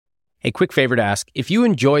Hey, quick favor to ask. If you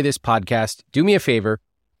enjoy this podcast, do me a favor.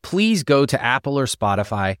 Please go to Apple or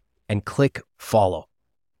Spotify and click follow.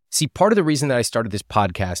 See, part of the reason that I started this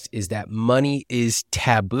podcast is that money is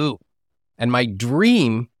taboo. And my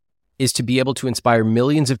dream is to be able to inspire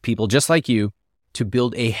millions of people just like you to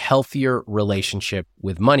build a healthier relationship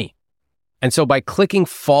with money. And so by clicking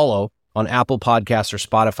follow on Apple Podcasts or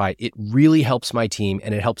Spotify, it really helps my team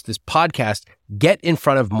and it helps this podcast get in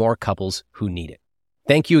front of more couples who need it.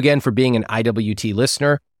 Thank you again for being an IWT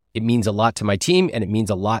listener. It means a lot to my team and it means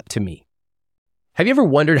a lot to me. Have you ever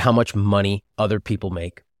wondered how much money other people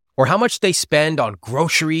make or how much they spend on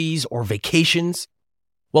groceries or vacations?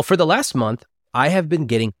 Well, for the last month, I have been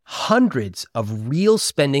getting hundreds of real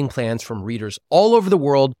spending plans from readers all over the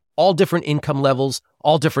world, all different income levels,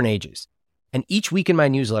 all different ages. And each week in my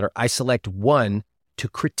newsletter, I select one to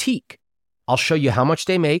critique. I'll show you how much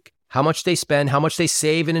they make, how much they spend, how much they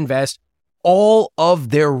save and invest, all of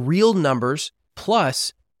their real numbers,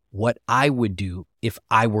 plus what I would do if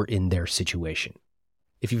I were in their situation.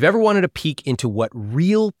 If you've ever wanted a peek into what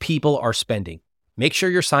real people are spending, make sure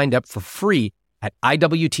you're signed up for free at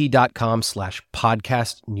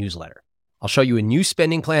iwt.com/podcast newsletter. I'll show you a new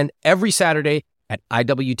spending plan every Saturday at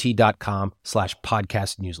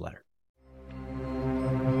iwt.com/podcast newsletter.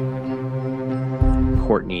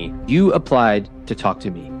 Courtney, you applied to talk to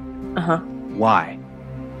me. Why?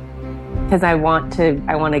 Because I want to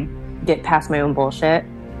get past my own bullshit.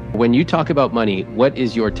 When you talk about money, what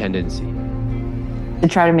is your tendency? To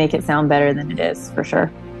try to make it sound better than it is, for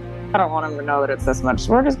sure. I don't want them to know that it's this much.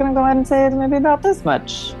 So we're just going to go ahead and say it's maybe about this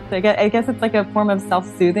much. I guess it's like a form of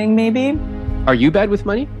self-soothing, maybe. Are you bad with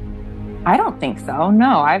money? I don't think so.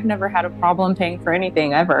 No, I've never had a problem paying for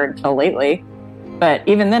anything ever until lately. But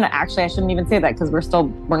even then, actually, I shouldn't even say that because we're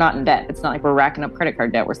not in debt. It's not like we're racking up credit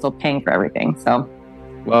card debt. We're still paying for everything. So.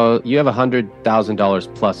 Well, you have $100,000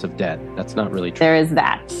 plus of debt. That's not really true. There is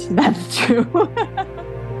that. That's true.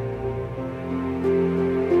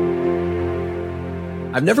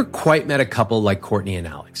 I've never quite met a couple like Courtney and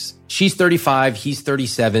Alex. She's 35, he's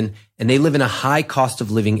 37, and they live in a high cost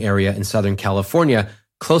of living area in Southern California,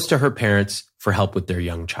 close to her parents for help with their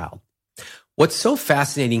young child. What's so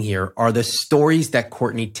fascinating here are the stories that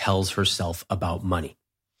Courtney tells herself about money.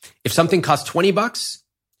 If something costs $20,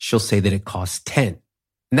 she'll say that it costs 10.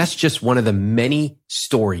 And that's just one of the many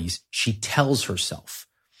stories she tells herself.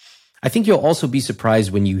 I think you'll also be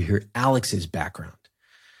surprised when you hear Alex's background.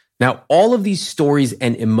 Now, all of these stories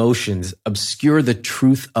and emotions obscure the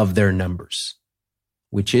truth of their numbers,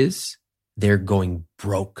 which is they're going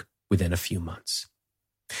broke within a few months.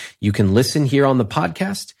 You can listen here on the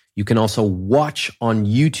podcast. You can also watch on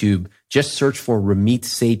YouTube. Just search for Ramit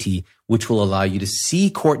Sethi, which will allow you to see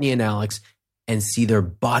Courtney and Alex and see their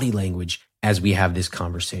body language as we have this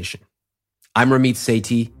conversation. I'm Ramit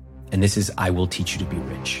Sethi, and this is I Will Teach You to Be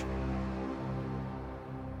Rich.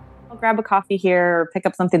 I'll grab a coffee here or pick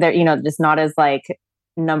up something that, just not as like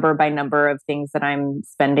number by number of things that I'm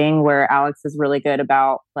spending, where Alex is really good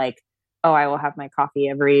about like, oh, I will have my coffee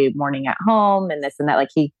every morning at home and this and that. Like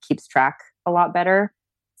he keeps track a lot better.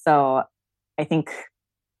 So I think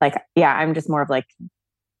I'm just more of like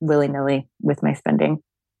willy-nilly with my spending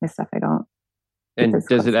and stuff. I don't. And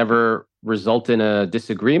does it ever result in a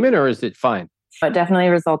disagreement or is it fine? But definitely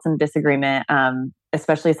results in disagreement,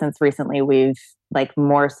 especially since recently we've like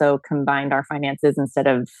more so combined our finances instead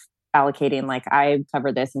of allocating like I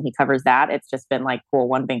cover this and he covers that. It's just been like, cool,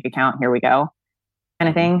 one bank account, here we go kind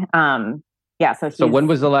of thing. So when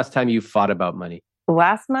was the last time you fought about money?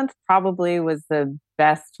 Last month probably was the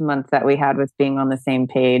best month that we had with being on the same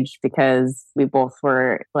page because we both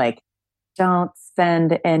were like, don't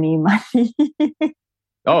spend any money.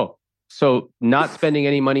 Oh, so not spending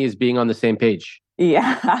any money is being on the same page.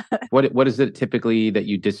 Yeah. What is it typically that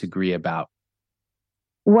you disagree about?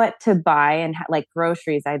 What to buy and like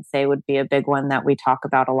groceries, I'd say would be a big one that we talk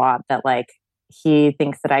about a lot, that like he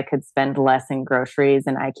thinks that I could spend less in groceries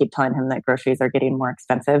and I keep telling him that groceries are getting more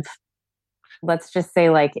expensive. Let's just say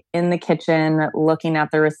like in the kitchen, looking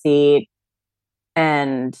at the receipt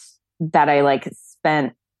and that I like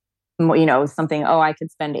spent, something, I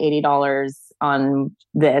could spend $80 on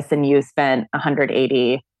this and you spent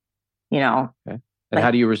 $180, Okay. And like, how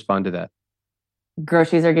do you respond to that?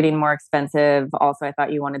 Groceries are getting more expensive. Also, I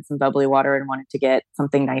thought you wanted some bubbly water and wanted to get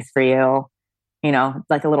something nice for you,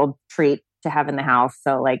 like a little treat to have in the house.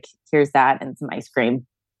 So like, here's that and some ice cream.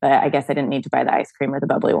 But I guess I didn't need to buy the ice cream or the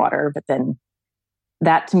bubbly water. But then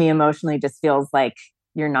that to me emotionally just feels like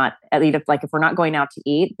you're not, at least if we're not going out to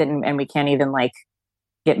eat, then and we can't even like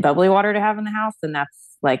get bubbly water to have in the house, then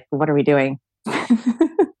that's like, what are we doing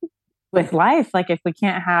with life? Like if we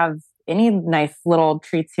can't have any nice little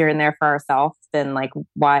treats here and there for ourselves, then like,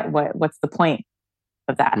 what's the point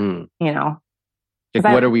of that? You know? Like,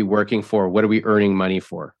 what are we working for? What are we earning money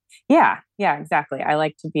for? Yeah, exactly. I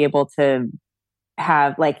like to be able to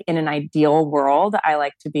have, like, in an ideal world, I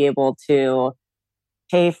like to be able to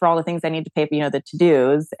pay for all the things I need to pay for, you know, the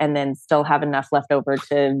to-dos, and then still have enough left over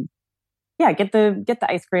to, get the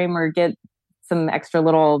ice cream or get some extra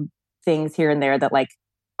little things here and there that like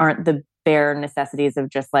aren't the bare necessities of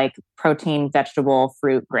just like protein, vegetable,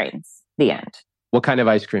 fruit, grains. The end. What kind of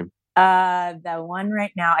ice cream? The one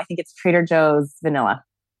right now, I think it's Trader Joe's vanilla.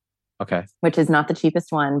 Okay. Which is not the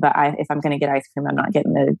cheapest one, but if I'm going to get ice cream, I'm not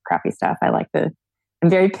getting the crappy stuff. I'm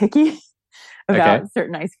very picky about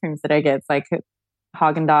certain ice creams that I get. It's like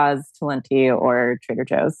Haagen-Dazs, Talenti, or Trader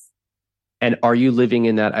Joe's. And are you living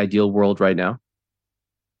in that ideal world right now?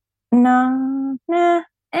 No,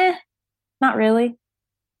 not really.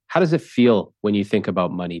 How does it feel when you think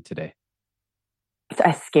about money today?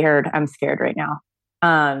 I'm scared right now.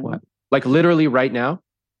 What? Like literally right now?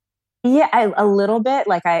 Yeah, a little bit.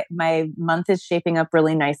 Like my month is shaping up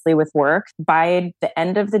really nicely with work. By the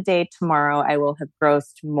end of the day tomorrow, I will have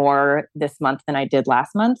grossed more this month than I did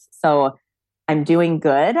last month. So I'm doing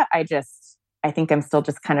good. I think I'm still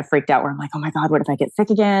just kind of freaked out where I'm like, oh my God, what if I get sick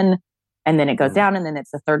again? And then it goes down, and then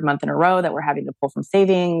it's the third month in a row that we're having to pull from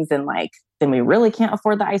savings. And like, then we really can't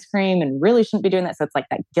afford the ice cream and really shouldn't be doing that. So it's like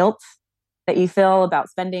that guilt that you feel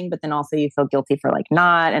about spending, but then also you feel guilty for like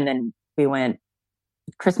not. And then we went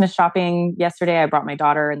Christmas shopping yesterday. I brought my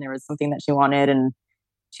daughter, and there was something that she wanted, and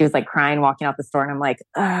she was like crying walking out the store. And I'm like,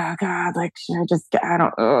 oh God, like,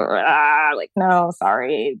 like, no,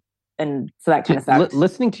 sorry. And so that kind of sucks.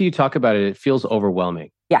 Listening to you talk about it, it feels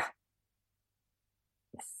overwhelming. Yeah.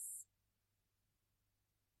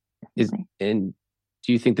 And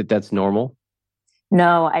do you think that that's normal?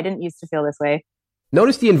 No, I didn't used to feel this way.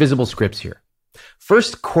 Notice the invisible scripts here.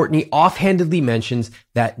 First, Courtney offhandedly mentions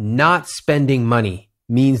that not spending money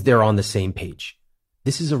means they're on the same page.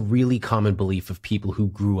 This is a really common belief of people who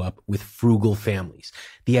grew up with frugal families.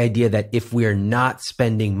 The idea that if we're not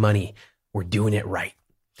spending money, we're doing it right.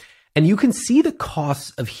 And you can see the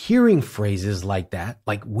costs of hearing phrases like that,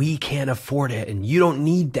 like we can't afford it and you don't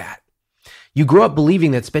need that. You grow up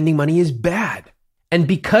believing that spending money is bad. And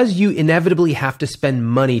because you inevitably have to spend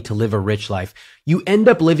money to live a rich life, you end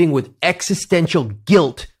up living with existential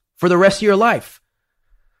guilt for the rest of your life.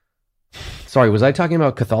 Sorry, was I talking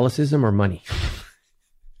about Catholicism or money?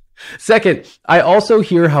 Second, I also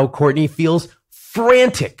hear how Courtney feels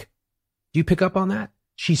frantic. Do you pick up on that?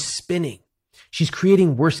 She's spinning. She's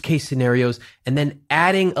creating worst case scenarios and then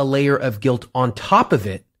adding a layer of guilt on top of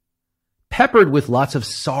it, peppered with lots of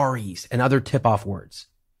sorries and other tip-off words.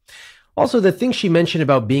 Also, the things she mentioned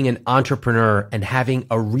about being an entrepreneur and having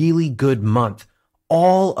a really good month,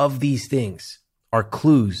 all of these things are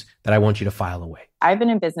clues that I want you to file away. I've been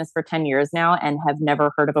in business for 10 years now and have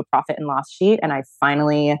never heard of a profit and loss sheet. And I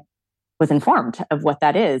finally was informed of what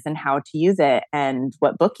that is and how to use it and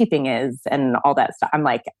what bookkeeping is and all that stuff. I'm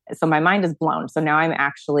like, so my mind is blown. So now I'm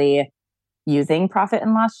actually using profit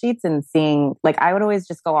and loss sheets and seeing, like, I would always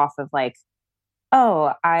just go off of like,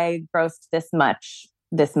 oh, I grossed this much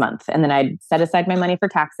this month. And then I'd set aside my money for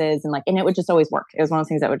taxes and it would just always work. It was one of those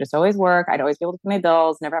things that would just always work. I'd always be able to pay my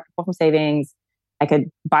bills, never have to pull from savings. I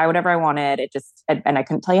could buy whatever I wanted. And I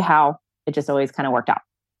couldn't tell you how. It just always kind of worked out.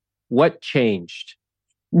 What changed?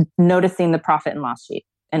 Noticing the profit and loss sheet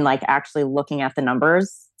and like actually looking at the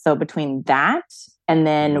numbers. So between that and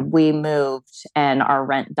then we moved and our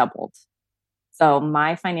rent doubled. So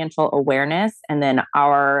my financial awareness and then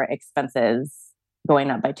our expenses going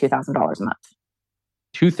up by $2,000 a month.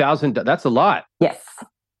 $2,000, that's a lot. Yes.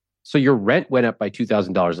 So your rent went up by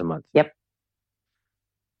 $2,000 a month. Yep.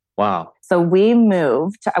 Wow. So we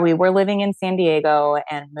moved, we were living in San Diego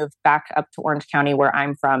and moved back up to Orange County where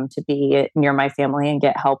I'm from to be near my family and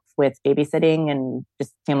get help with babysitting and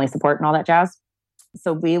just family support and all that jazz.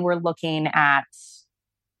 So we were looking at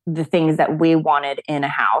the things that we wanted in a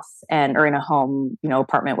house or in a home,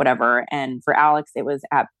 apartment, whatever. And for Alex, it was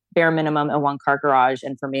at bare minimum a 1-car garage.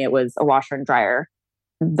 And for me, it was a washer and dryer.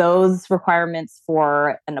 Those requirements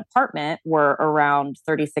for an apartment were around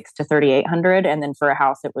 $3,600 to $3,800. And then for a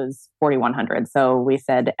house, it was $4,100. So we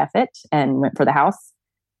said, F it, and went for the house,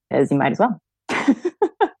 as you might as well.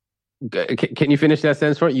 Can you finish that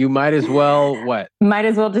sentence for me? You might as well what? Might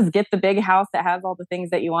as well just get the big house that has all the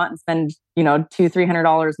things that you want and spend,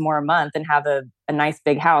 $200-$300 more a month and have a nice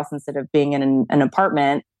big house instead of being in an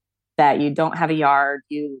apartment that you don't have a yard,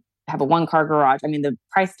 you have a 1-car garage. I mean, the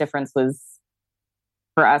price difference was,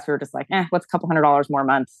 for us, we were just like, what's a couple $100 more a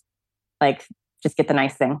month? Like, just get the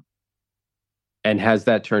nice thing. And has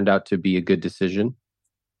that turned out to be a good decision?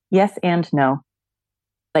 Yes and no.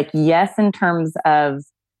 Like, yes, in terms of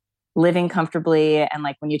living comfortably. And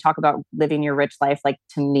like, when you talk about living your rich life, like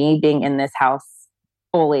to me, being in this house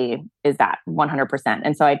fully is that 100%.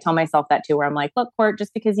 And so I tell myself that too, where I'm like, look, Court,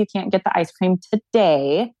 just because you can't get the ice cream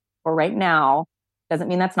today or right now, doesn't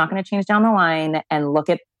mean that's not going to change down the line. And look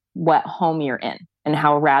at what home you're in and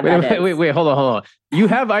how rad that is. Wait, hold on. You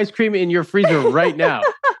have ice cream in your freezer right now.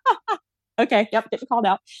 Okay. Yep. Getting called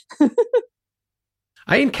out.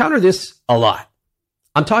 I encounter this a lot.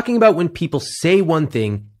 I'm talking about when people say one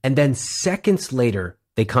thing and then seconds later,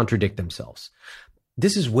 they contradict themselves.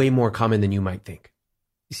 This is way more common than you might think.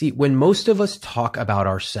 You see, when most of us talk about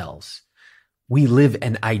ourselves, we live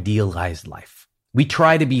an idealized life. We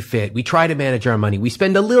try to be fit. We try to manage our money. We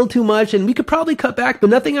spend a little too much and we could probably cut back, but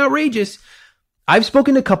nothing outrageous. I've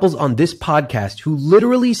spoken to couples on this podcast who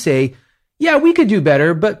literally say, yeah, we could do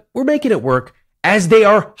better, but we're making it work, as they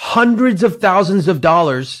are hundreds of thousands of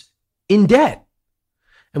dollars in debt.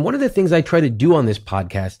 And one of the things I try to do on this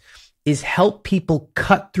podcast is help people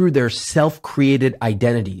cut through their self-created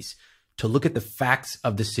identities to look at the facts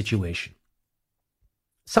of the situation.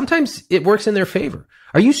 Sometimes it works in their favor.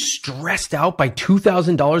 Are you stressed out by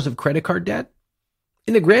 $2,000 of credit card debt?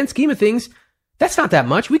 In the grand scheme of things, that's not that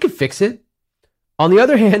much. We could fix it. On the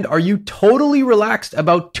other hand, are you totally relaxed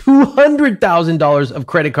about $200,000 of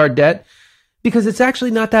credit card debt because it's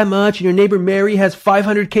actually not that much and your neighbor Mary has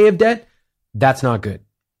 $500K of debt? That's not good.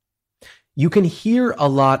 You can hear a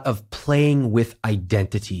lot of playing with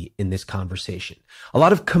identity in this conversation, a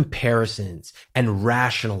lot of comparisons and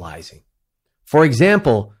rationalizing. For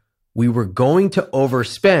example, we were going to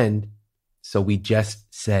overspend, so we just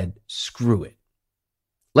said, screw it.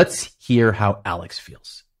 Let's hear how Alex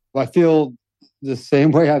feels. I feel the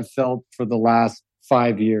same way I've felt for the last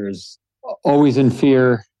 5 years, always in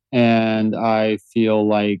fear. And I feel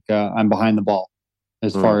like I'm behind the ball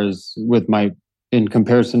as far as in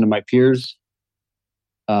comparison to my peers.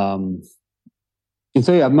 And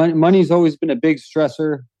so, yeah, money's always been a big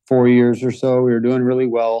stressor. 4 years or so, we were doing really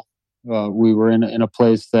well. We were in a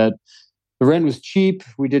place that the rent was cheap.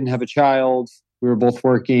 We didn't have a child. We were both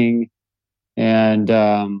working and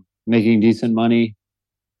making decent money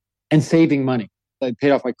and saving money. I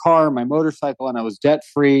paid off my car, my motorcycle, and I was debt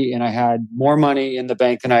free. And I had more money in the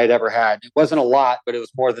bank than I had ever had. It wasn't a lot, but it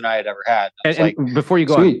was more than I had ever had. And before you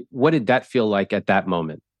go on, what did that feel like at that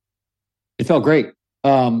moment? It felt great.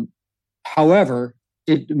 However,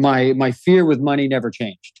 my fear with money never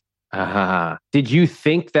changed. Did you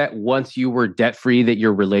think that once you were debt free, that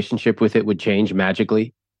your relationship with it would change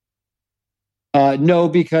magically? No,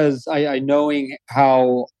 because I knowing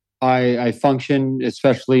how I function,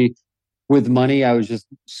 especially with money, I was just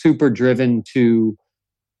super driven to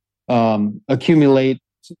accumulate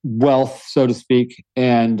wealth, so to speak,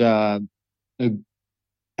 and have,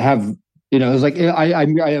 it was like, I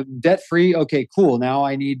am debt free. Okay, cool. Now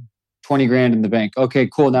I need 20 grand in the bank. Okay,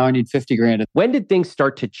 cool. Now I need 50 grand. When did things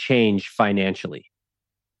start to change financially?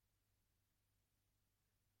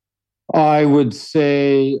 I would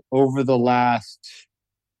say over the last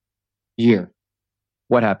year.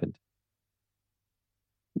 What happened?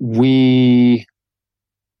 We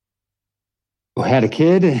had a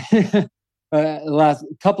kid. Last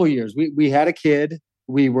couple of years, we had a kid.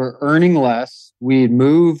 We were earning less. We had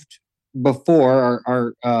moved before.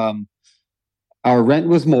 Our rent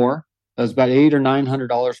was more. It was about $800 or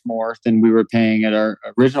 $900 more than we were paying at our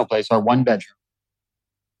original place, our one bedroom.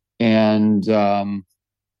 And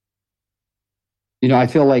I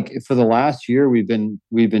feel like for the last year we've been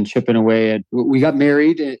chipping away at. We got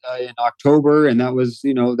married in October, and that was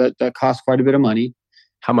that cost quite a bit of money.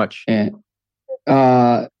 How much? And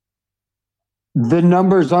the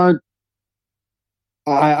numbers aren't.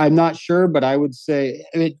 I'm not sure, but I would say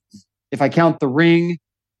if I count the ring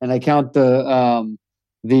and I count the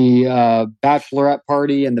bachelorette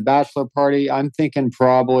party and the bachelor party, I'm thinking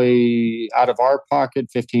probably out of our pocket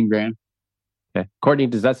 15 grand. Okay, Courtney,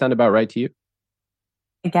 does that sound about right to you?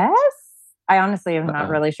 I guess. I honestly am not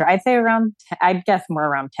really sure. I'd say I'd guess more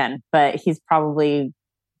around 10, but he's probably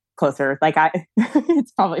closer.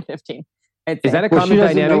 It's probably 15. Is that a common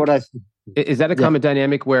dynamic? Is that a common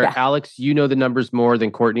dynamic where Alex, you know the numbers more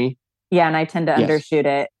than Courtney? Yeah, and I tend to undershoot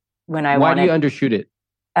it when I want. Why do you undershoot it?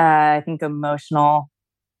 I think emotional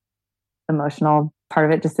part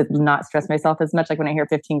of it, just to not stress myself as much. Like when I hear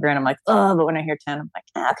 15 grand, I'm like, oh, but when I hear 10, I'm like,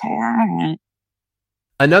 okay, all right.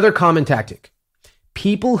 Another common tactic.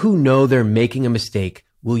 People who know they're making a mistake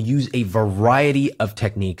will use a variety of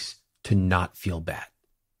techniques to not feel bad.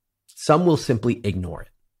 Some will simply ignore it.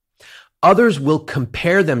 Others will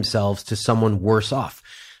compare themselves to someone worse off.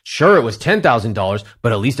 Sure, it was $10,000,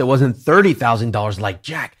 but at least it wasn't $30,000 like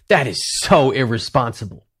Jack. That is so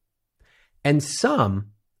irresponsible. And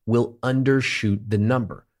some will undershoot the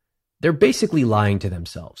number. They're basically lying to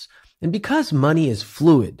themselves. And because money is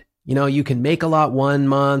fluid, you can make a lot one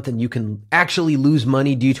month and you can actually lose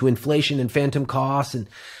money due to inflation and phantom costs. And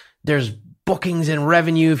there's bookings and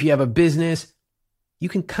revenue if you have a business. You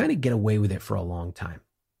can kind of get away with it for a long time.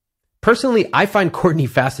 Personally, I find Courtney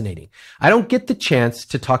fascinating. I don't get the chance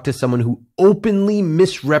to talk to someone who openly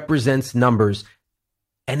misrepresents numbers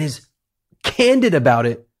and is candid about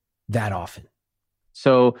it that often.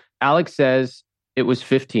 So Alex says it was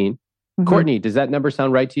 15. Mm-hmm. Courtney, does that number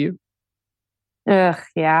sound right to you? Yeah,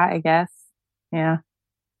 I guess. Yeah.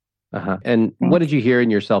 And what did you hear in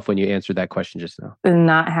yourself when you answered that question just now?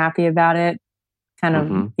 Not happy about it. Kind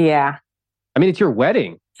of, yeah. I mean, it's your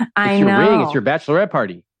wedding. I know. It's your ring. It's your bachelorette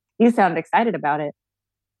party. You sound excited about it.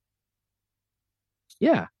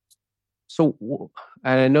 Yeah. So,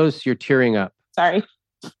 and I notice you're tearing up. Sorry.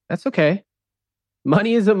 That's okay.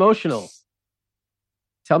 Money is emotional.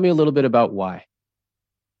 Tell me a little bit about why.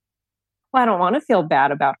 Well, I don't want to feel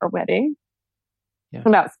bad about our wedding. Yeah.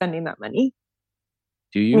 About spending that money.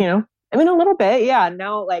 Do you? I mean, a little bit. Yeah.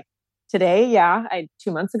 Now, like today, yeah.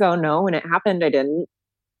 2 months ago, no. When it happened, I didn't.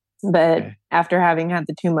 But after having had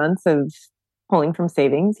the 2 months of pulling from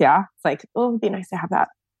savings, yeah, it's like, oh, it'd be nice to have that.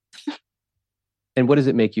 And what does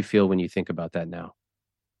it make you feel when you think about that now?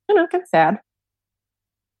 Kind of sad.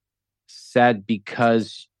 Sad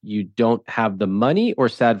because you don't have the money, or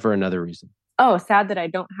sad for another reason? Oh, sad that I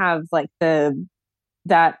don't have like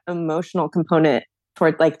that emotional component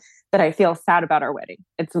toward like that I feel sad about our wedding.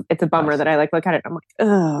 It's a bummer that I like look at it and I'm like,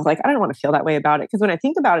 ugh, like I don't want to feel that way about it. Because when I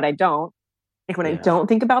think about it, I don't. Like when I don't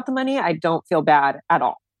think about the money, I don't feel bad at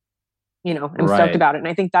all. I'm stoked about it. And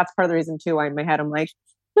I think that's part of the reason too why in my head I'm like,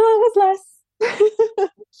 no, it was less.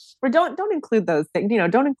 Or don't include those things.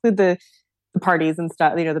 Don't include the parties and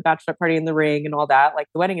stuff, the bachelorette party and the ring and all that. Like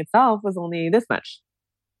the wedding itself was only this much.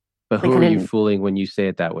 But who are you fooling when you say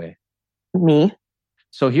it that way? Me.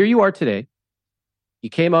 So here you are today. You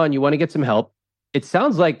came on, you want to get some help. It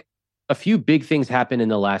sounds like a few big things happened in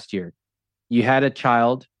the last year. You had a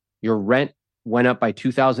child, your rent went up by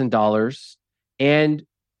 $2,000, and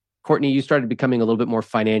Courtney, you started becoming a little bit more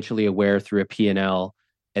financially aware through a P&L,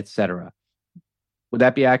 etc. Would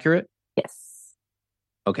that be accurate? Yes.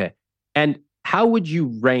 Okay. And how would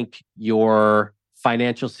you rank your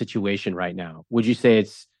financial situation right now? Would you say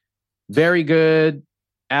it's very good,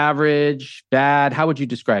 average, bad? How would you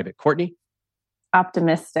describe it? Courtney?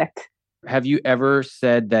 Optimistic. Have you ever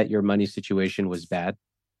said that your money situation was bad?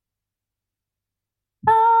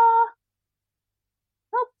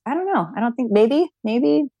 I don't know. I don't think maybe.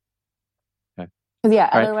 Okay. Because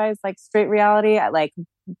otherwise, like straight reality, like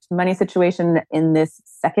money situation in this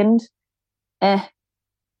second,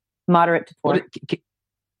 moderate to poor.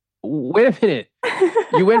 Wait a minute.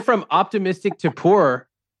 You went from optimistic to poor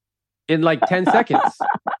in like 10 seconds.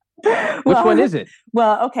 Which one is it?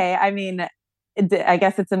 Well, okay. I mean, I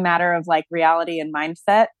guess it's a matter of like reality and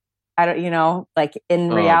mindset. I don't, like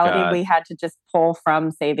in reality, we had to just pull from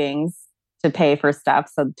savings to pay for stuff.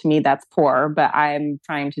 So to me, that's poor. But I'm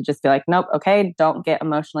trying to just be like, nope, okay, don't get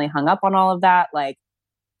emotionally hung up on all of that. Like,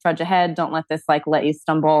 trudge ahead. Don't let this like let you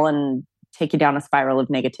stumble and take you down a spiral of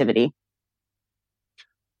negativity.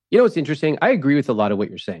 What's interesting? I agree with a lot of what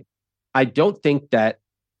you're saying. I don't think that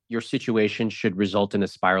your situation should result in a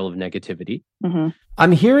spiral of negativity. Mm-hmm.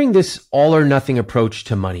 I'm hearing this all or nothing approach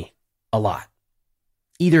to money a lot.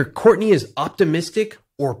 Either Courtney is optimistic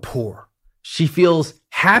or poor. She feels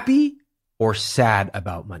happy or sad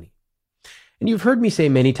about money. And you've heard me say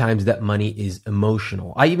many times that money is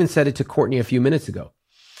emotional. I even said it to Courtney a few minutes ago.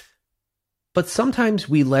 But sometimes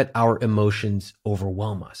we let our emotions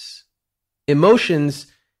overwhelm us. Emotions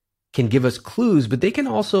can give us clues, but they can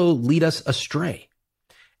also lead us astray.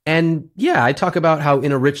 And yeah, I talk about how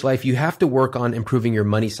in a rich life, you have to work on improving your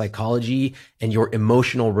money psychology and your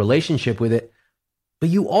emotional relationship with it. But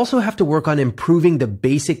you also have to work on improving the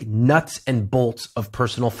basic nuts and bolts of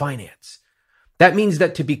personal finance. That means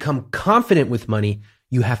that to become confident with money,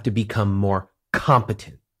 you have to become more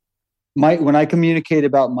competent. When I communicate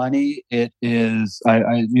about money, it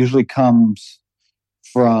usually comes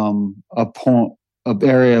from an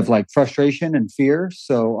area of like frustration and fear.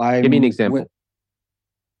 So give me an example.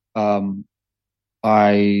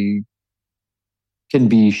 I can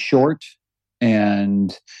be short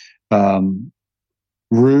and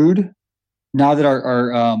rude. Now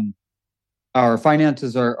that our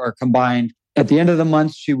finances are combined, at the end of the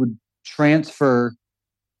month, she would transfer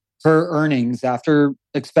her earnings after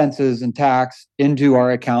expenses and tax into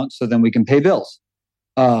our account so then we can pay bills.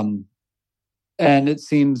 And it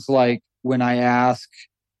seems like when I ask,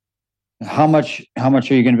 how much are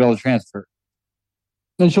you going to be able to transfer?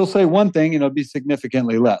 And she'll say one thing and it'll be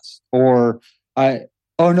significantly less. Or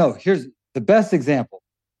here's the best example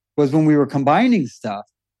was when we were combining stuff.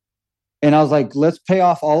 And I was like, let's pay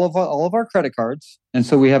off all of our credit cards. And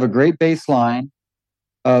so we have a great baseline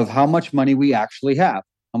of how much money we actually have,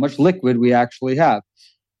 how much liquid we actually have.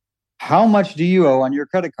 How much do you owe on your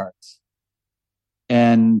credit cards?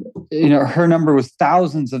 And, her number was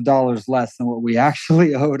thousands of dollars less than what we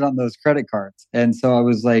actually owed on those credit cards. And so I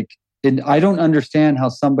was like, I don't understand how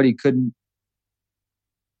somebody couldn't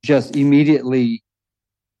just immediately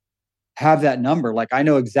have that number. Like, I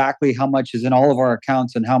know exactly how much is in all of our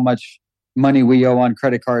accounts and how much money we owe on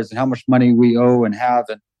credit cards and how much money we owe and have.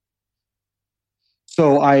 And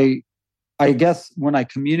so I guess when I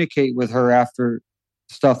communicate with her after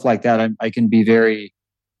stuff like that, I can be very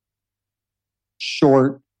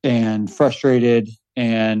short and frustrated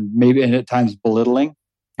and at times belittling.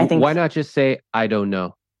 I think. Why not just say, I don't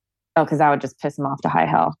know? Oh, because that would just piss him off to high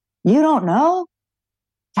hell. You don't know?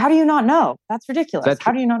 How do you not know? That's ridiculous.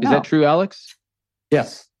 How do you not know? Is that true, Alex?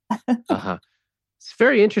 Yes. Uh-huh. It's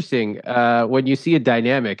very interesting when you see a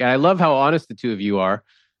dynamic. And I love how honest the two of you are.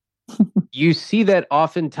 You see that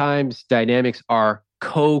oftentimes dynamics are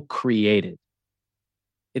co-created.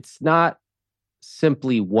 It's not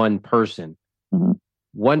simply one person. Mm-hmm.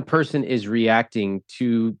 One person is reacting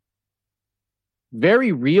to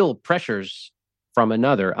very real pressures from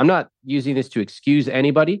another. I'm not using this to excuse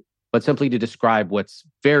anybody, but simply to describe what's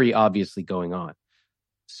very obviously going on.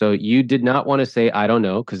 So you did not want to say, I don't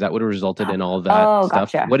know, because that would have resulted in all of that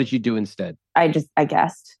stuff. Gotcha. What did you do instead? I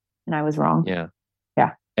guessed and I was wrong. Yeah.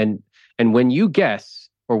 Yeah. And when you guess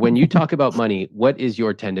or when you talk about money, what is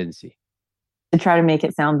your tendency? To try to make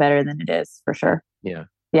it sound better than it is, for sure. Yeah.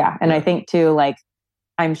 Yeah. And I think too, like,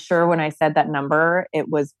 I'm sure when I said that number, it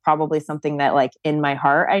was probably something that, like, in my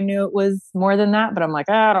heart, I knew it was more than that, but I'm like,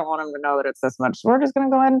 I don't want him to know that it's this much. So we're just going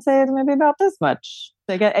to go ahead and say it's maybe about this much.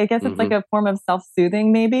 So I guess it's like a form of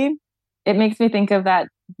self-soothing, maybe. It makes me think of that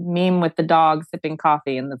meme with the dog sipping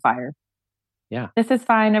coffee in the fire. Yeah. This is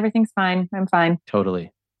fine. Everything's fine. I'm fine.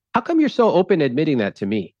 Totally. How come you're so open admitting that to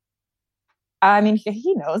me? I mean,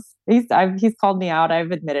 he knows. He's called me out.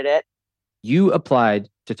 I've admitted it. You applied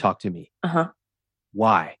to talk to me. Uh-huh.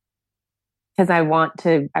 Why? Because I want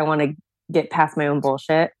to get past my own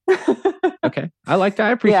bullshit. Okay. I like that.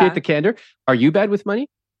 I appreciate the candor. Are you bad with money?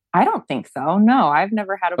 I don't think so. No, I've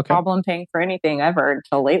never had a problem paying for anything ever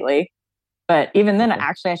until lately. But even then,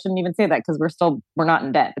 actually, I shouldn't even say that because we're not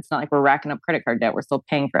in debt. It's not like we're racking up credit card debt. We're still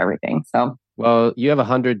paying for everything. So, well, you have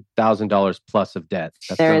 $100,000 plus of debt.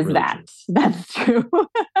 There is that. True. That's true.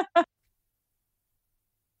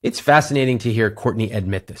 It's fascinating to hear Courtney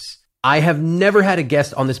admit this. I have never had a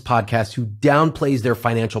guest on this podcast who downplays their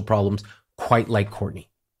financial problems quite like Courtney.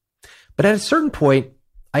 But at a certain point,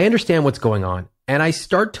 I understand what's going on, and I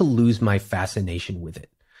start to lose my fascination with it.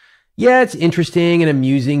 Yeah, it's interesting and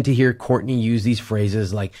amusing to hear Courtney use these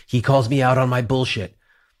phrases like, he calls me out on my bullshit.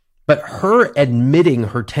 But her admitting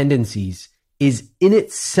her tendencies is in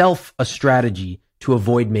itself a strategy to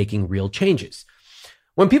avoid making real changes.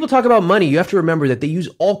 When people talk about money, you have to remember that they use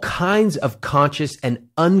all kinds of conscious and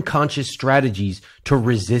unconscious strategies to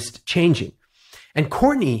resist changing. And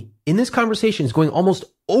Courtney, in this conversation, is going almost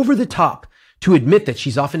over the top to admit that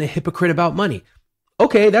she's often a hypocrite about money.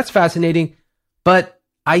 Okay, that's fascinating, but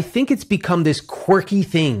I think it's become this quirky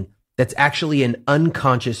thing that's actually an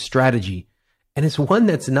unconscious strategy, and it's one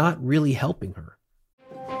that's not really helping her.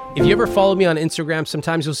 If you ever follow me on Instagram,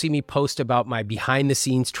 sometimes you'll see me post about my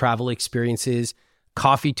behind-the-scenes travel experiences,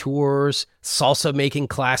 coffee tours, salsa making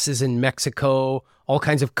classes in Mexico, all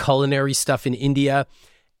kinds of culinary stuff in India.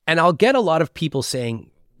 And I'll get a lot of people saying,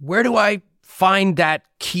 where do I find that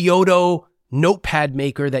Kyoto notepad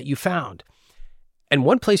maker that you found? And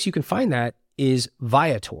one place you can find that is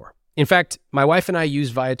Viator. In fact, my wife and I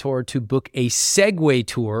used Viator to book a Segway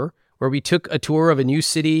tour where we took a tour of a new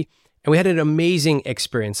city and we had an amazing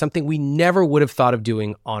experience, something we never would have thought of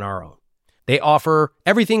doing on our own. They offer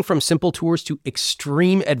everything from simple tours to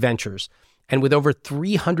extreme adventures. And with over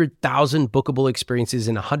 300,000 bookable experiences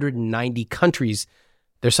in 190 countries,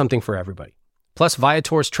 there's something for everybody. Plus,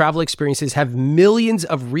 Viator's travel experiences have millions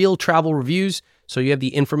of real travel reviews, so you have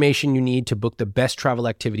the information you need to book the best travel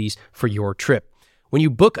activities for your trip. When you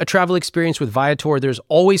book a travel experience with Viator, there's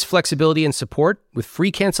always flexibility and support with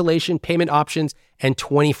free cancellation, payment options, and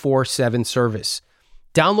 24/7 service.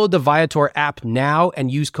 Download the Viator app now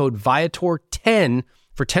and use code Viator10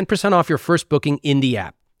 for 10% off your first booking in the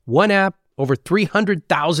app. One app, over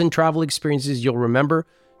 300,000 travel experiences you'll remember.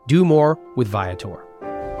 Do more with Viator.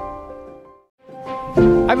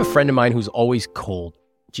 I have a friend of mine who's always cold.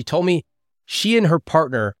 She told me she and her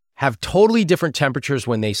partner have totally different temperatures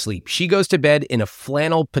when they sleep. She goes to bed in a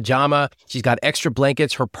flannel pajama. She's got extra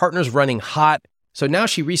blankets. Her partner's running hot. So now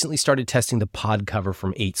she recently started testing the pod cover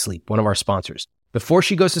from 8 Sleep, one of our sponsors. Before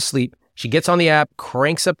she goes to sleep, she gets on the app,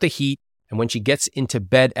 cranks up the heat, and when she gets into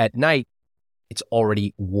bed at night, it's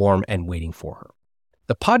already warm and waiting for her.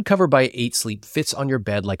 The pod cover by 8 Sleep fits on your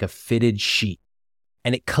bed like a fitted sheet,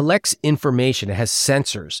 and it collects information. It has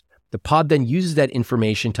sensors. The pod then uses that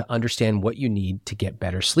information to understand what you need to get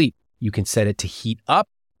better sleep. You can set it to heat up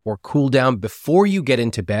or cool down before you get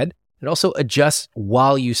into bed. It also adjusts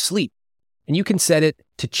while you sleep. And you can set it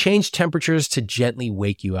to change temperatures to gently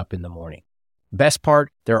wake you up in the morning. Best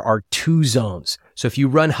part, there are 2 zones. So if you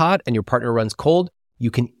run hot and your partner runs cold, you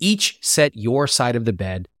can each set your side of the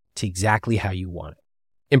bed to exactly how you want it.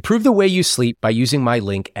 Improve the way you sleep by using my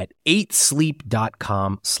link at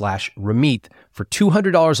 8sleep.com/Ramit for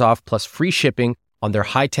 $200 off plus free shipping on their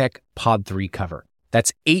high-tech Pod 3 cover.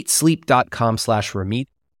 That's 8sleep.com/Ramit,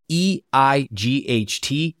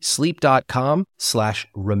 EIGHT,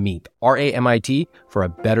 sleep.com/Ramit, RAMIT, for a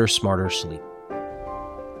better, smarter sleep.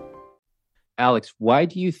 Alex, why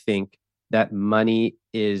do you think that money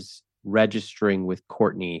is registering with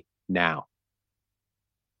Courtney now?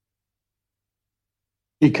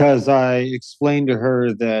 Because I explained to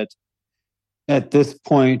her that at this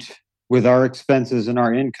point, with our expenses and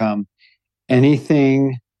our income,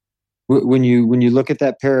 anything, when you look at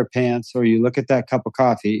that pair of pants or you look at that cup of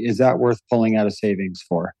coffee, is that worth pulling out of savings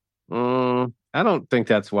for? I don't think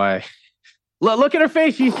that's why. Look at her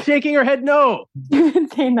face. She's shaking her head no. You've been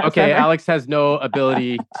saying that Okay, forever. Alex has no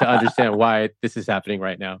ability to understand why this is happening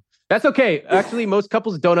right now. That's okay. Actually, most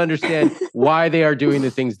couples don't understand why they are doing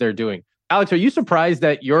the things they're doing. Alex, are you surprised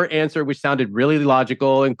that your answer, which sounded really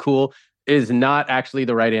logical and cool, is not actually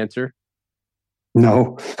the right answer?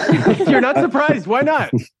 No. You're not surprised. Why not?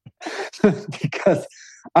 Because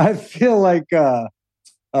I feel like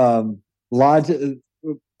logic,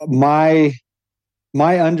 my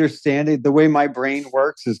understanding, the way my brain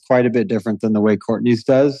works is quite a bit different than the way Courtney's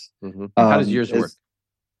does. Mm-hmm. How does yours work?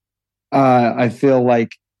 I feel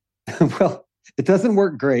like, well, it doesn't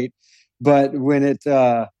work great, but when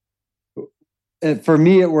for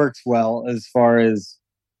me, it works well as far as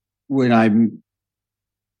when I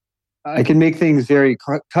can make things very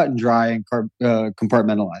cut and dry and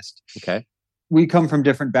compartmentalized. Okay. We come from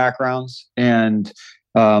different backgrounds, and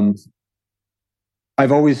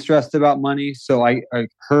I've always stressed about money. So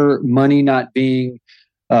her money not being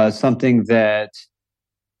something that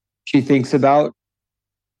she thinks about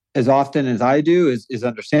as often as I do is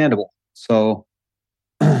understandable. So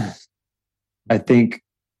I think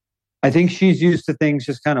she's used to things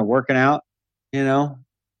just kind of working out,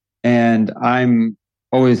 and I'm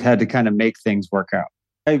always had to kind of make things work out.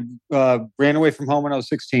 I ran away from home when I was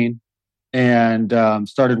 16 and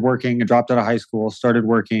started working. I dropped out of high school, started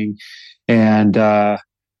working, and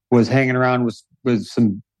was hanging around with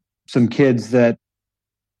some kids that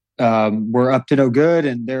were up to no good,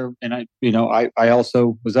 and I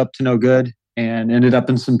also was up to no good and ended up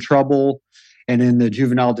in some trouble and in the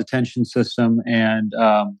juvenile detention system and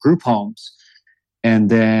group homes. And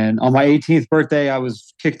then on my 18th birthday, I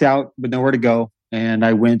was kicked out with nowhere to go. And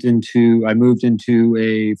I moved into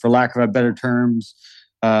for lack of better terms,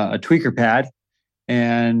 a tweaker pad.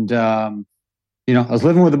 And, I was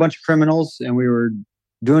living with a bunch of criminals, and we were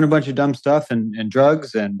doing a bunch of dumb stuff and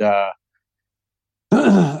drugs. And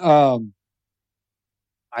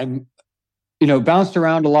I'm, bounced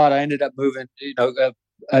around a lot. I ended up moving,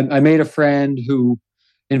 I made a friend who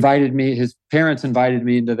his parents invited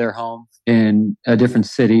me into their home in a different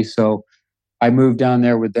city. So I moved down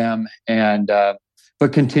there with them, and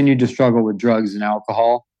but continued to struggle with drugs and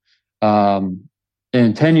alcohol. And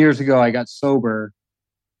 10 years ago, I got sober,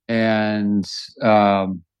 and there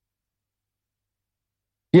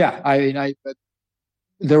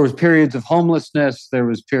was periods of homelessness. There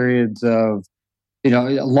was periods of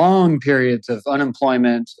long periods of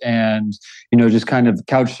unemployment, and just kind of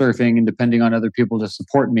couch surfing and depending on other people to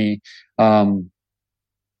support me.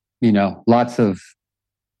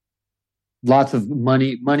 Lots of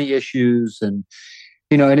money issues, and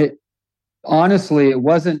it honestly, it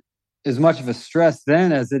wasn't as much of a stress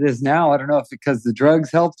then as it is now. I don't know if because the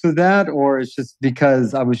drugs helped with that, or it's just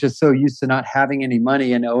because I was just so used to not having any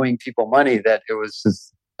money and owing people money that it was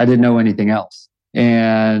just, I didn't know anything else.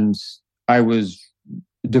 And I was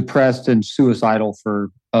depressed and suicidal for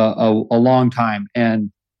a long time.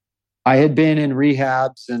 And I had been in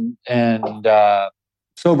rehabs and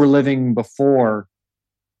sober living before.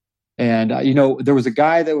 And, there was a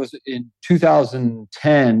guy that was in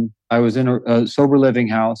 2010, I was in a sober living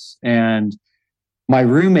house, and my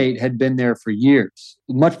roommate had been there for years,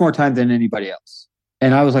 much more time than anybody else.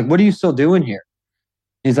 And I was like, what are you still doing here?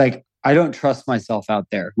 He's like, I don't trust myself out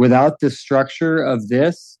there. Without the structure of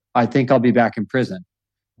this, I think I'll be back in prison.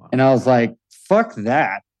 Wow. And I was like, fuck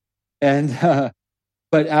that. And,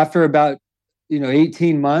 but after about,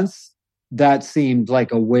 18 months, that seemed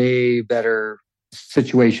like a way better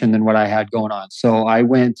situation than what I had going on. So I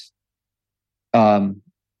went, I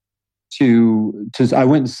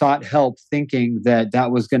went and sought help, thinking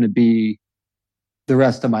that was going to be the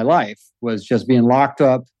rest of my life, was just being locked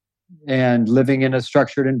up and living in a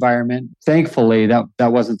structured environment. Thankfully, that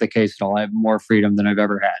wasn't the case at all. I have more freedom than I've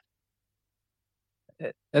ever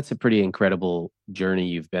had. That's a pretty incredible journey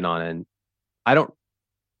you've been on. And I don't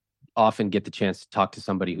often get the chance to talk to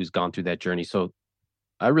somebody who's gone through that journey. So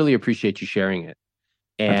I really appreciate you sharing it.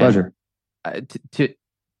 And my pleasure.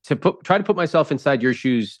 Try to put myself inside your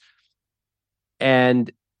shoes. And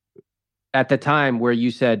at the time where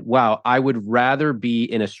you said, wow, I would rather be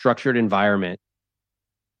in a structured environment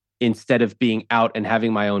instead of being out and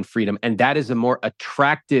having my own freedom. And that is a more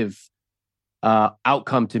attractive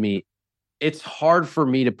outcome to me. It's hard for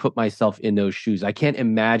me to put myself in those shoes. I can't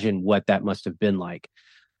imagine what that must have been like.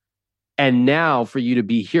 And now for you to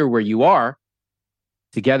be here where you are,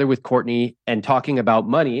 together with Courtney, and talking about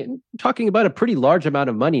money, and talking about a pretty large amount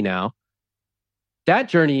of money now, that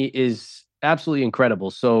journey is absolutely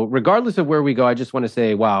incredible. So regardless of where we go, I just want to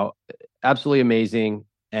say, wow, absolutely amazing.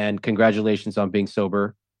 And congratulations on being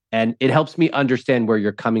sober. And it helps me understand where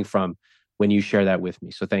you're coming from when you share that with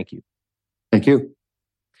me. So thank you. Thank you.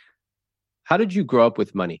 How did you grow up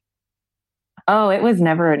with money? Oh, it was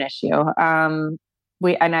never an issue. I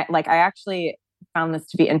actually found this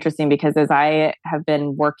to be interesting, because as I have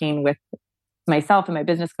been working with myself and my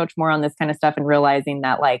business coach more on this kind of stuff, and realizing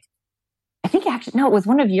that, like, I think actually, no, it was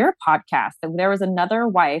one of your podcasts. There was another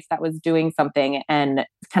wife that was doing something and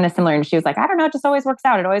it's kind of similar. And she was like, I don't know, it just always works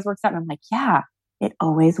out. It always works out. And I'm like, yeah, it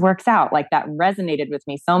always works out. Like, that resonated with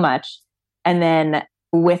me so much. And then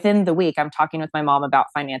within the week, I'm talking with my mom about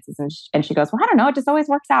finances, and she goes, well, I don't know, it just always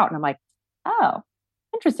works out. And I'm like, oh,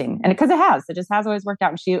 interesting. And because it just has always worked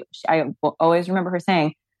out. And I will always remember her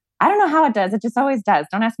saying, I don't know how it does. It just always does.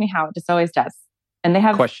 Don't ask me how, it just always does. And they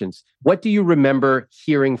have questions. What do you remember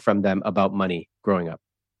hearing from them about money growing up?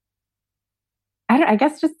 I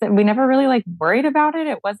guess just that we never really worried about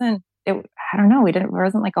it. I don't know. There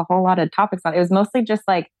wasn't like a whole lot of topics on it. It was mostly just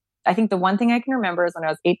like, I think the one thing I can remember is when I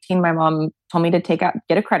was 18, my mom told me to get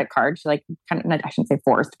a credit card. She I shouldn't say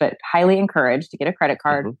forced, but highly encouraged to get a credit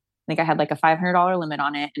card. Mm-hmm. I think I had like a $500 limit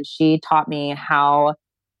on it. And she taught me how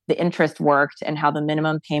the interest worked and how the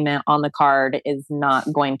minimum payment on the card is not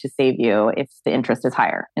going to save you if the interest is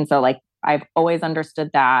higher. And so I've always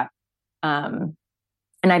understood that. And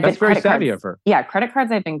That's very savvy of her. Yeah. Credit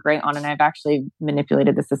cards I've been great on. And I've actually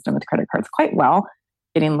manipulated the system with credit cards quite well,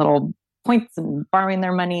 getting little points and borrowing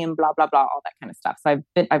their money and blah, blah, blah, all that kind of stuff. So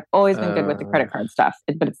I've always been good with the credit card stuff,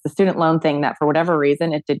 but it's the student loan thing that for whatever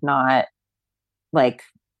reason, it did not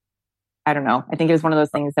I don't know. I think it was one of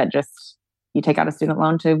those things that just, you take out a student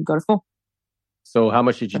loan to go to school. So how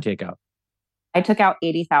much did you take out? I took out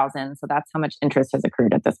 $80,000. So that's how much interest has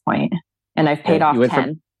accrued at this point. And I've paid off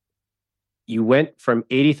 10. You went from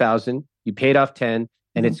 80,000, you paid off 10,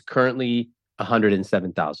 and it's currently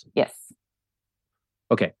 107,000. Yes.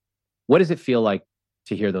 Okay. What does it feel like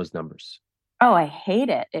to hear those numbers? Oh, I hate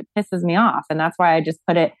it. It pisses me off. And that's why I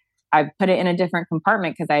put it in a different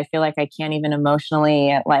compartment, because I feel like I can't even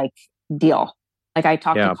emotionally deal. I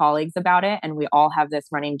talk to colleagues about it, and we all have this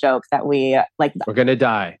running joke that we're going to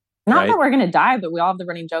die. Not that we're going to die, but we all have the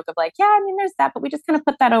running joke of there's that, but we just kind of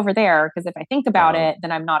put that over there, because if I think about it,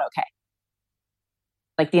 then I'm not okay.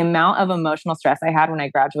 The amount of emotional stress I had when I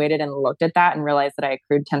graduated and looked at that and realized that I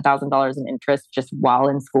accrued $10,000 in interest just while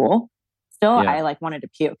in school. Still, I wanted to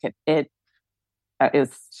puke. It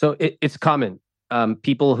is. So it's common.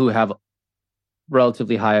 People who have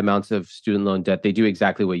relatively high amounts of student loan debt, they do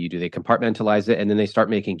exactly what you do. They compartmentalize it, and then they start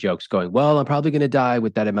making jokes going, well, I'm probably going to die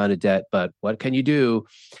with that amount of debt, but what can you do?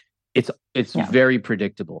 It's very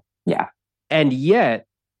predictable. Yeah. And yet,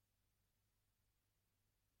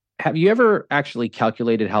 have you ever actually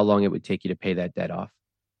calculated how long it would take you to pay that debt off?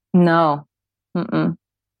 No. Mm-mm.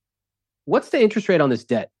 What's the interest rate on this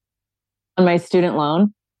debt? On my student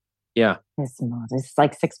loan? Yeah. It's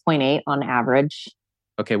 6.8 on average.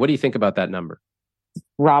 Okay. What do you think about that number?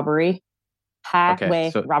 Robbery.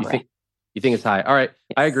 Highway robbery. You think it's high. All right.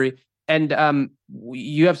 Yes. I agree. And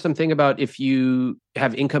you have something about if you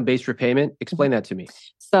have income-based repayment. Explain that to me.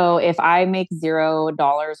 So if I make $0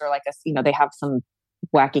 or they have some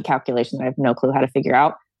wacky calculation that I have no clue how to figure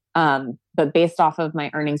out. But based off of my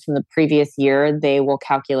earnings from the previous year, they will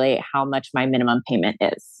calculate how much my minimum payment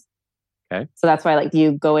is. Okay. So that's why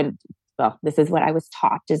you go in. Well, this is what I was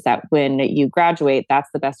taught, is that when you graduate, that's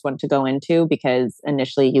the best one to go into, because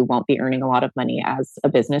initially you won't be earning a lot of money as a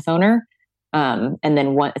business owner. And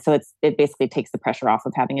then it basically takes the pressure off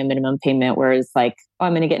of having a minimum payment. Whereas I'm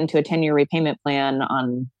going to get into a 10-year repayment plan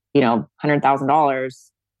on, $100,000.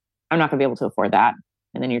 I'm not going to be able to afford that.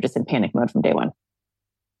 And then you're just in panic mode from day one.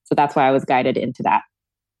 So that's why I was guided into that.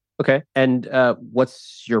 Okay. And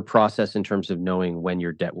what's your process in terms of knowing when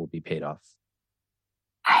your debt will be paid off?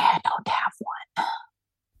 I don't have one.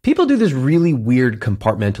 People do this really weird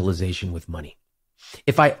compartmentalization with money.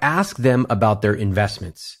 If I ask them about their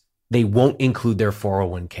investments, they won't include their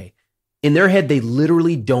 401k. In their head, they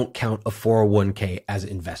literally don't count a 401k as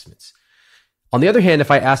investments. On the other hand,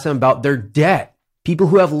 if I ask them about their debt, people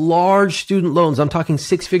who have large student loans, I'm talking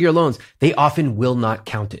 6-figure loans, they often will not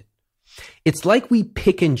count it. It's like we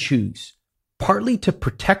pick and choose, partly to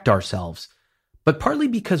protect ourselves, but partly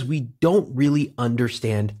because we don't really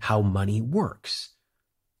understand how money works.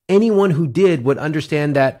 Anyone who did would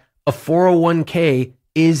understand that a 401k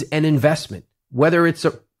is an investment, whether it's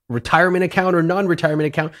a retirement account or non-retirement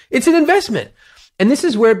account, it's an investment. And this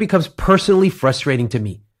is where it becomes personally frustrating to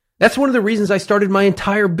me. That's one of the reasons I started my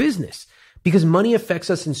entire business, because money affects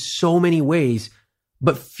us in so many ways,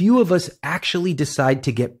 but few of us actually decide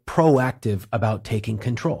to get proactive about taking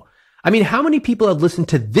control. I mean, how many people have listened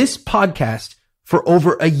to this podcast for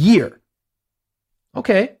over a year?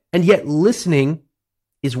 Okay. And yet listening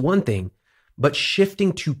is one thing, but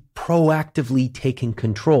shifting to proactively taking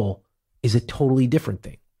control is a totally different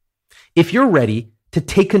thing. If you're ready to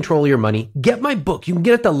take control of your money, get my book. You can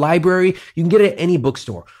get it at the library. You can get it at any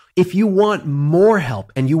bookstore. If you want more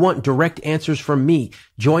help and you want direct answers from me,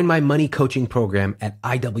 join my money coaching program at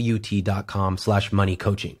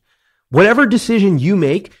iwt.com/moneycoaching. Whatever decision you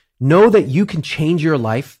make, know that you can change your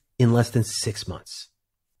life in less than 6 months.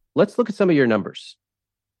 Let's look at some of your numbers.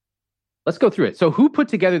 Let's go through it. So who put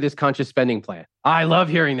together this conscious spending plan? I love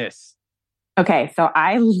hearing this. Okay. So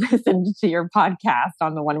I listened to your podcast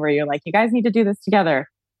on the one where you're like, you guys need to do this together.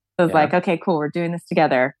 So I was like, okay, cool. We're doing this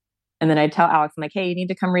together. And then I tell Alex, I'm like, hey, you need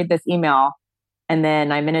to come read this email. And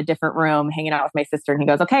then I'm in a different room hanging out with my sister. And he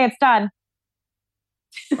goes, okay, it's done.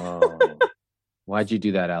 Oh, why'd you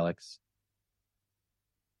do that, Alex?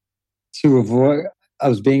 To avoid, I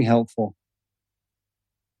was being helpful.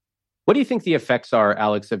 What do you think the effects are,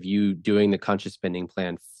 Alex, of you doing the conscious spending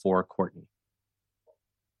plan for Courtney?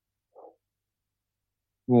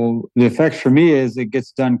 Well, the effects for me is it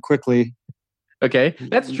gets done quickly. Okay,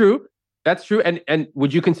 that's true. That's true. And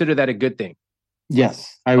would you consider that a good thing?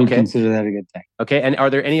 Yes, I would consider that a good thing. Okay. And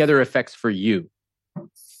are there any other effects for you?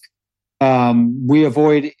 We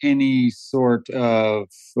avoid any sort of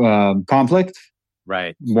conflict,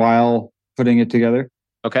 right, while putting it together.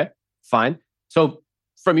 Okay, fine. So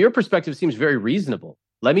from your perspective, it seems very reasonable.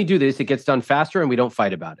 Let me do this. It gets done faster and we don't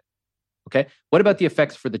fight about it. Okay. What about the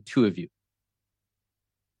effects for the two of you?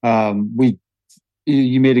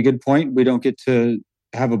 You made a good point. We don't get to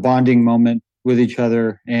have a bonding moment with each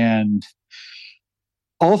other. And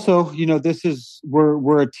also,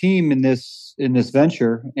 we're a team in this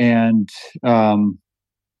venture. And,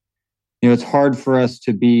 it's hard for us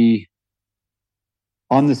to be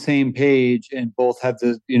on the same page and both have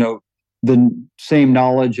the same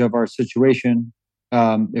knowledge of our situation,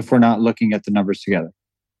 if we're not looking at the numbers together.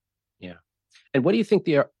 Yeah. And what do you think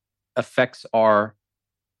the effects are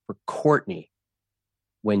for Courtney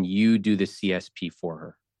when you do the CSP for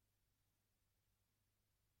her?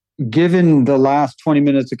 Given the last 20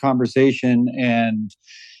 minutes of conversation and,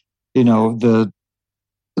 the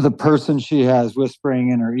person she has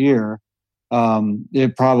whispering in her ear,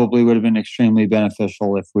 it probably would have been extremely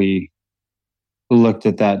beneficial if we looked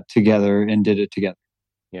at that together and did it together.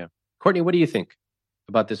 Yeah. Courtney, what do you think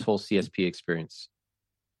about this whole CSP experience?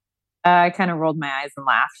 I kind of rolled my eyes and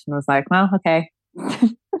laughed and was like, well, okay.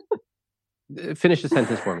 Finish the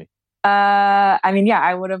sentence for me.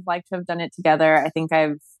 I would have liked to have done it together. I think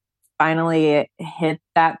I've finally hit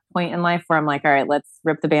that point in life where I'm like, all right, let's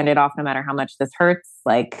rip the Band-Aid off no matter how much this hurts.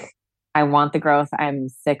 Like, I want the growth. I'm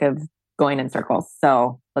sick of going in circles.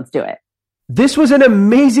 So let's do it. This was an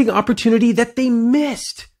amazing opportunity that they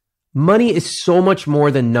missed. Money is so much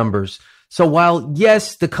more than numbers. So while,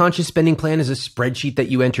 yes, the conscious spending plan is a spreadsheet that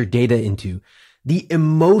you enter data into, the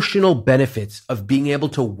emotional benefits of being able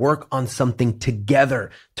to work on something together,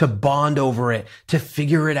 to bond over it, to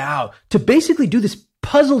figure it out, to basically do this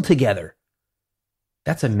puzzle together,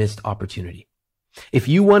 that's a missed opportunity. If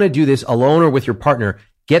you want to do this alone or with your partner,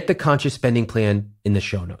 get the conscious spending plan in the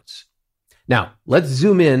show notes. Now, let's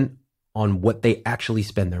zoom in on what they actually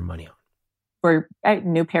spend their money on. For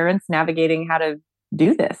new parents navigating how to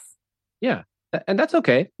do this. Yeah. And that's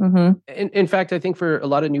okay. Mm-hmm. In fact, I think for a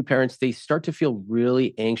lot of new parents, they start to feel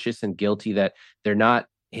really anxious and guilty that they're not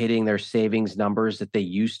hitting their savings numbers that they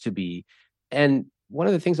used to be. And one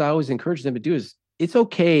of the things I always encourage them to do is it's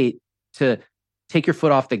okay to take your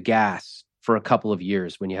foot off the gas for a couple of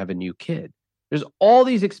years when you have a new kid. There's all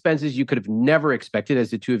these expenses you could have never expected,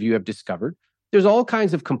 as the two of you have discovered. There's all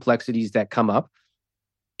kinds of complexities that come up.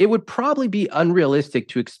 It would probably be unrealistic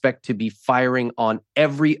to expect to be firing on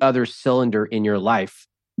every other cylinder in your life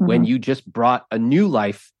when you just brought a new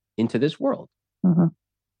life into this world. Mm-hmm.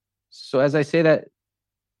 So as I say that,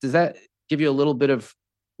 does that give you a little bit of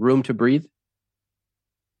room to breathe?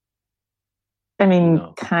 I mean,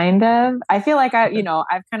 kind of. I feel like I've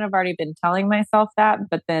kind of already been telling myself that,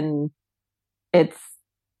 but then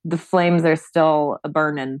the flames are still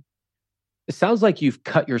burning. It sounds like you've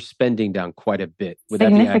cut your spending down quite a bit.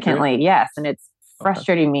 Significantly, yes. And it's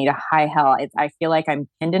frustrating me to high hell. I feel like I'm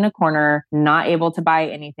pinned in a corner, not able to buy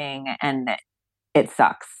anything, and it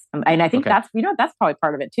sucks. And I think that's probably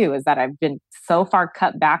part of it too, is that I've been so far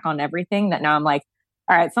cut back on everything that now I'm like,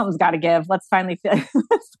 all right, something's got to give. Let's finally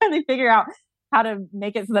figure out how to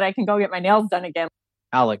make it so that I can go get my nails done again.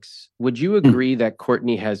 Alex, would you agree that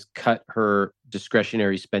Courtney has cut her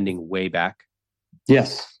discretionary spending way back?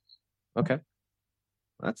 Yes. Okay.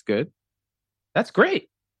 That's good. That's great.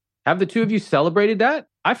 Have the two of you celebrated that?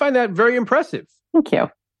 I find that very impressive. Thank you.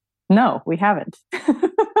 No, we haven't.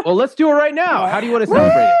 Well, let's do it right now. How do you want to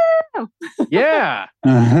celebrate it? Yeah.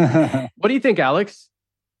 What do you think, Alex?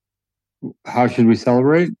 How should we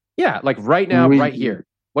celebrate? Yeah, like right now, right here.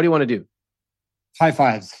 What do you want to do? High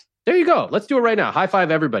fives. There you go. Let's do it right now. High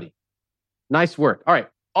five, everybody. Nice work. All right.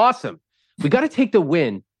 Awesome. We got to take the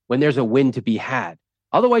win when there's a win to be had.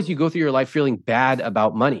 Otherwise, you go through your life feeling bad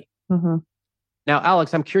about money. Mm-hmm. Now,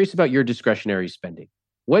 Alex, I'm curious about your discretionary spending.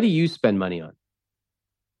 What do you spend money on?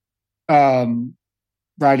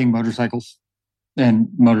 Riding motorcycles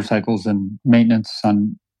and maintenance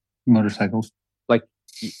on motorcycles. Like,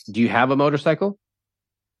 do you have a motorcycle?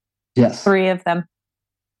 Yes. 3 of them.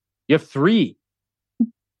 You have 3?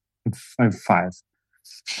 I have 5.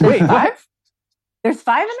 Wait, 5? There's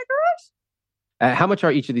 5 in the garage? How much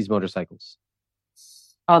are each of these motorcycles?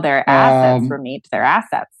 Oh, they're assets, Ramit. They're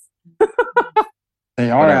assets.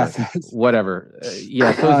 They are assets. Whatever.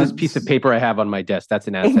 Yeah, so is this piece of paper I have on my desk. That's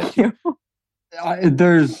an asset. Thank you.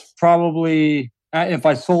 There's probably, if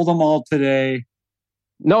I sold them all today.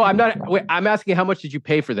 No, I'm not. Wait, I'm asking how much did you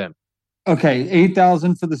pay for them? Okay,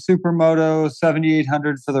 $8,000 for the Supermoto,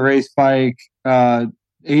 $7,800 for the race bike,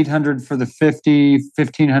 $800 for the 50,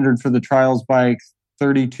 $1,500 for the trials bike,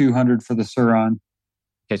 $3,200 for the Suron.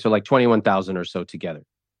 Okay, so like 21,000 or so together.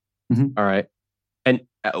 Mm-hmm. All right. And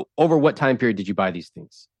over what time period did you buy these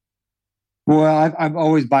things? Well, I'm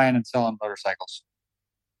always buying and selling motorcycles.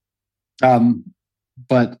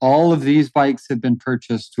 But all of these bikes have been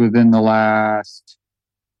purchased within the last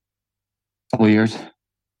couple of years.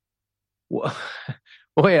 Well,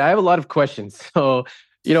 wait, I have a lot of questions. So,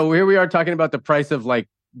 here we are talking about the price of like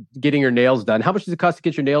getting your nails done. How much does it cost to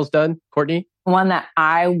get your nails done, Courtney? One that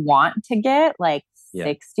I want to get, like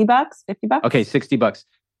 $60, $50. Okay, $60.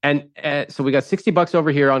 And so we got $60 over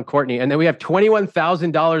here on Courtney, and then we have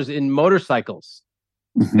 $21,000 in motorcycles.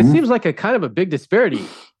 Mm-hmm. It seems like a kind of a big disparity.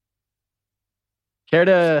 Care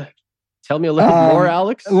to tell me a little more,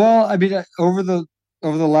 Alex? Well, I mean, over the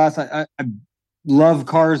last, I love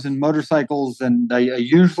cars and motorcycles, and I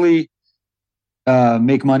usually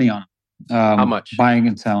make money on them. How much? Buying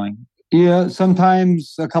and selling. Yeah,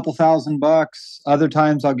 sometimes a couple $1,000. Other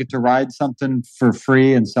times I'll get to ride something for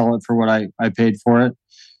free and sell it for what I paid for it.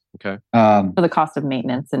 Okay. For the cost of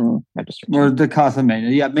maintenance and registration. Or the cost of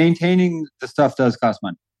maintenance. Yeah, maintaining the stuff does cost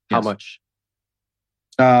money. Yes. How much?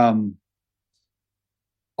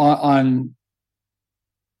 On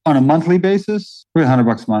a monthly basis, $100 a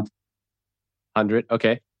month. 100.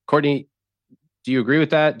 Okay. Courtney, do you agree with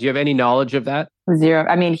that? Do you have any knowledge of that? 0.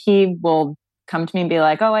 I mean, he will come to me and be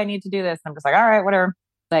like, "Oh, I need to do this." I'm just like, "All right, whatever."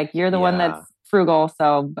 Like, you're the one that's frugal,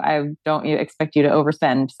 so I don't expect you to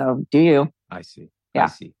overspend. So do you? I see. Yeah. I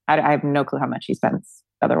see. I have no clue how much he spends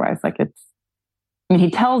otherwise. Like, he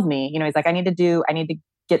tells me, he's like, I need to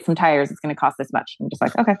get some tires. It's going to cost this much. I'm just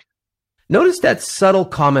like, okay. Notice that subtle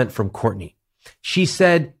comment from Courtney. She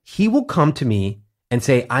said, he will come to me and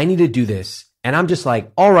say, I need to do this. And I'm just like,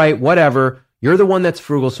 all right, whatever. You're the one that's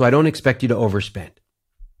frugal, so I don't expect you to overspend.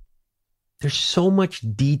 There's so much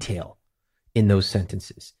detail in those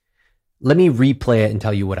sentences. Let me replay it and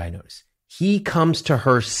tell you what I notice. He comes to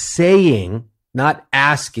her saying, not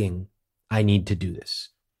asking, I need to do this.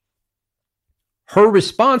 Her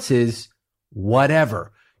response is,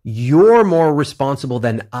 whatever. You're more responsible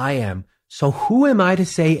than I am. So who am I to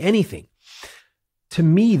say anything? To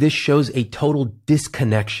me, this shows a total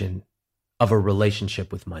disconnection of a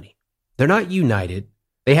relationship with money. They're not united.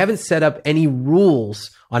 They haven't set up any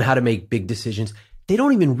rules on how to make big decisions. They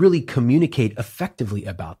don't even really communicate effectively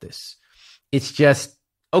about this. It's just,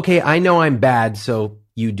 okay, I know I'm bad, so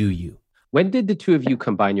you do you. When did the two of you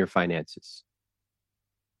combine your finances?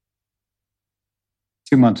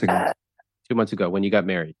 2 months ago. 2 months ago when you got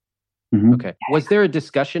married. Mhm. Okay. Was there a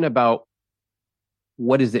discussion about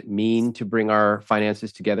what does it mean to bring our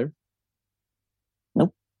finances together?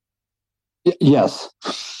 Yes.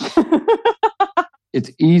 It's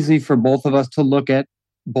easy for both of us to look at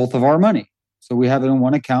both of our money. So we have it in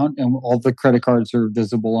one account and all the credit cards are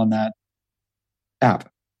visible on that app.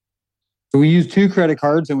 So we use 2 credit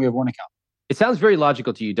cards and we have one account. It sounds very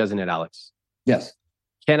logical to you, doesn't it, Alex? Yes.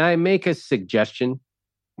 Can I make a suggestion?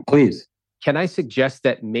 Please. Can I suggest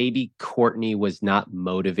that maybe Courtney was not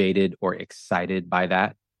motivated or excited by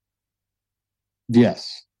that?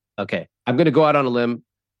 Yes. Okay. I'm going to go out on a limb.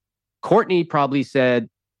 Courtney probably said,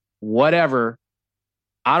 whatever,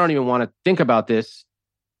 I don't even want to think about this.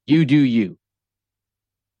 You do you.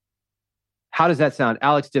 How does that sound?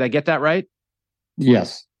 Alex, did I get that right?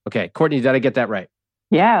 Yes. Okay. Courtney, did I get that right?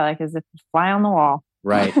 Yeah, like as if it's a fly on the wall.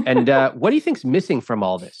 Right. And what do you think's missing from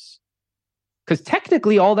all this? Because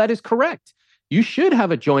technically all that is correct. You should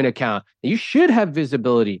have a joint account. You should have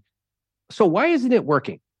visibility. So why isn't it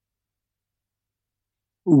working?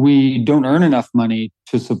 We don't earn enough money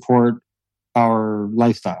to support our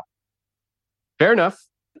lifestyle. Fair enough.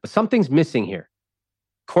 But something's missing here.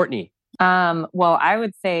 Courtney. Well, I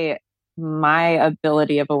would say my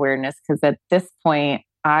ability of awareness, because at this point,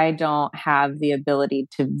 I don't have the ability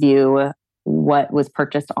to view what was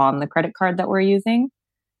purchased on the credit card that we're using.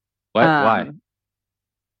 What? Why?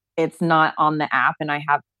 It's not on the app, and I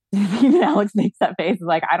have, even Alex makes that face,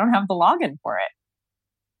 like, I don't have the login for it.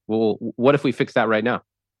 Well, what if we fix that right now?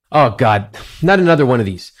 Oh God, not another one of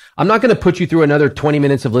these. I'm not going to put you through another 20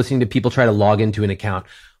 minutes of listening to people try to log into an account,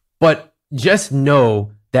 but just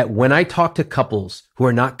know that when I talk to couples who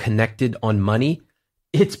are not connected on money,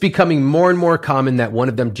 it's becoming more and more common that one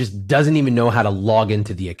of them just doesn't even know how to log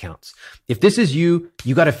into the accounts. If this is you,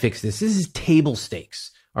 you got to fix this. This is table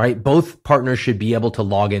stakes. All right. Both partners should be able to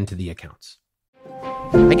log into the accounts.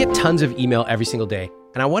 I get tons of email every single day,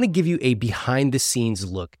 and I want to give you a behind the scenes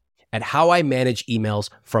look at how I manage emails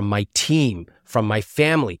from my team, from my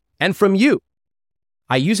family, and from you.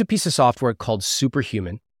 I use a piece of software called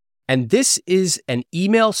Superhuman, and this is an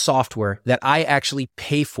email software that I actually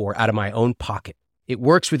pay for out of my own pocket. It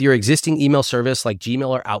works with your existing email service like Gmail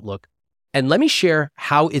or Outlook. And let me share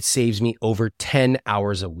how it saves me over 10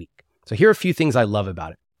 hours a week. So here are a few things I love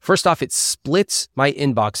about it. First off, it splits my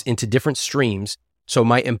inbox into different streams, so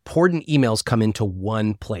my important emails come into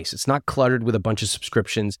one place. It's not cluttered with a bunch of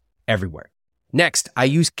subscriptions everywhere. Next, I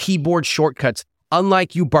use keyboard shortcuts,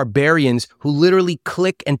 unlike you barbarians who literally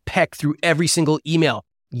click and peck through every single email.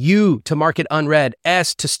 U to mark it unread,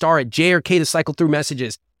 S to star it, J or K to cycle through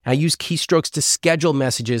messages. I use keystrokes to schedule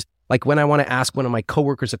messages, like when I want to ask one of my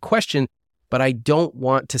coworkers a question, but I don't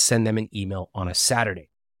want to send them an email on a Saturday.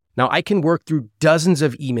 Now, I can work through dozens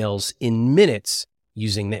of emails in minutes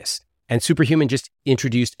using this. And Superhuman just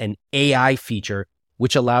introduced an AI feature,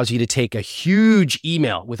 which allows you to take a huge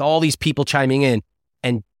email with all these people chiming in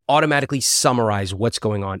and automatically summarize what's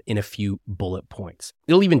going on in a few bullet points.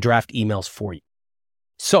 It'll even draft emails for you.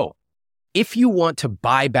 So if you want to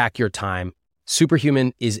buy back your time,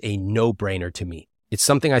 Superhuman is a no-brainer to me. It's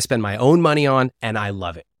something I spend my own money on, and I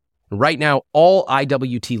love it. Right now, all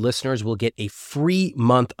IWT listeners will get a free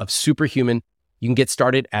month of Superhuman. You can get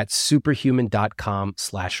started at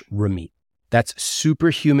superhuman.com/Ramit. That's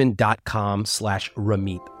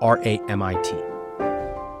superhuman.com/Ramit, R-A-M-I-T.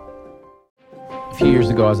 A few years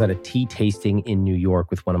ago, I was at a tea tasting in New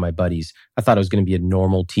York with one of my buddies. I thought it was going to be a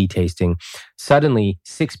normal tea tasting. Suddenly,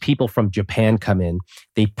 6 people from Japan come in.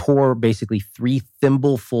 They pour basically 3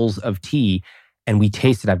 thimblefuls of tea, and we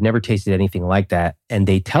tasted. I've never tasted anything like that. And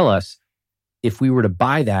they tell us if we were to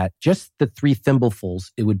buy that, just the 3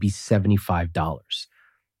 thimblefuls, it would be $75.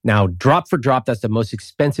 Now, drop for drop, that's the most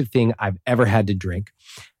expensive thing I've ever had to drink.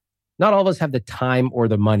 Not all of us have the time or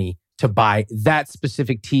the money to buy that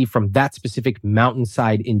specific tea from that specific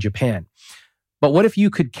mountainside in Japan. But what if you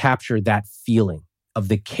could capture that feeling of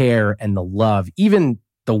the care and the love, even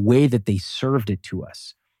the way that they served it to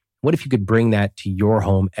us? What if you could bring that to your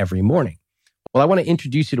home every morning? Well, I want to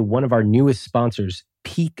introduce you to one of our newest sponsors,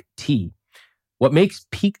 Peak Tea. What makes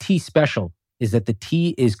Peak Tea special is that the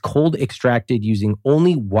tea is cold extracted using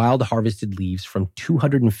only wild harvested leaves from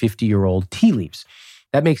 250-year-old tea leaves.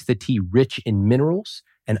 That makes the tea rich in minerals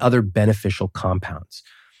and other beneficial compounds.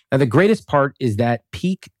 Now, the greatest part is that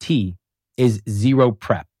Peak Tea is zero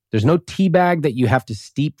prep. There's no tea bag that you have to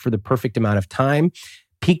steep for the perfect amount of time.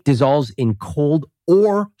 Peak dissolves in cold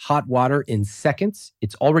or hot water in seconds.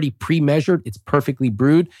 It's already pre-measured, it's perfectly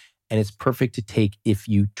brewed, and it's perfect to take if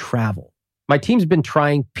you travel. My team's been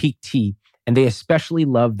trying Peak Tea, and they especially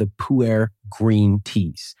love the Pu'er green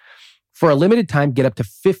teas. For a limited time, get up to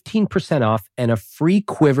 15% off and a free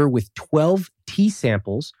quiver with 12 tea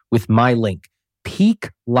samples with my link,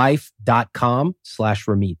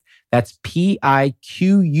 peaklife.com/Ramit. That's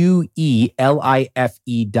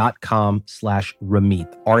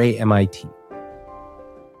PIQUELIFE.com/Ramit, RAMIT.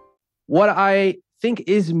 What I think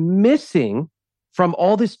is missing from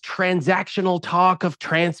all this transactional talk of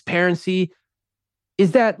transparency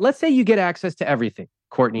is that, let's say you get access to everything,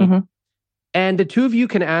 Courtney, and the two of you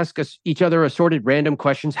can ask us each other assorted random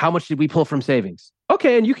questions. How much did we pull from savings?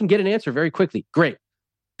 Okay, and you can get an answer very quickly. Great.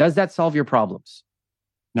 Does that solve your problems?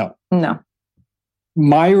 No. No.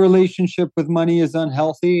 My relationship with money is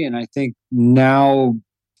unhealthy, and I think now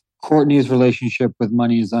Courtney's relationship with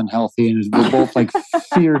money is unhealthy, and we're both like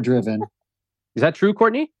fear-driven. Is that true,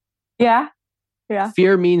 Courtney? Yeah.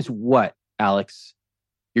 Fear means what, Alex?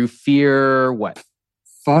 You fear what?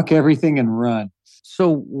 Fuck everything and run.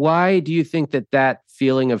 So why do you think that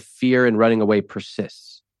feeling of fear and running away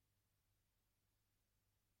persists?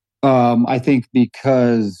 I think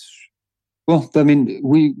because, well, I mean,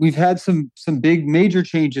 we've had some big major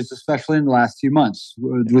changes, especially in the last few months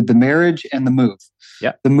with the marriage and the move.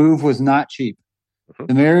 Yeah. The move was not cheap.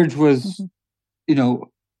 The marriage was,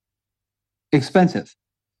 expensive.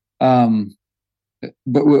 But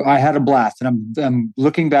I had a blast, and I'm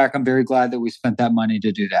looking back. I'm very glad that we spent that money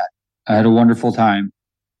to do that. I had a wonderful time,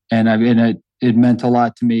 and it meant a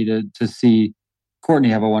lot to me to see Courtney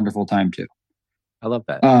have a wonderful time too. I love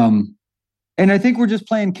that. And I think we're just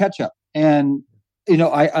playing catch up. And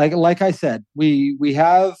I like I said, we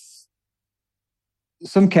have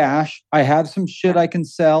some cash. I have some shit I can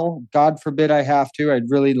sell. God forbid I have to. I'd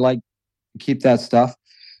really like to keep that stuff.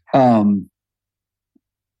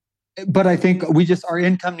 But I think our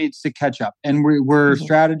income needs to catch up, and we're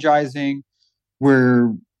strategizing.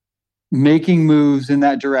 We're making moves in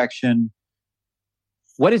that direction.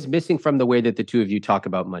 What is missing from the way that the two of you talk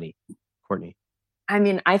about money, Courtney? I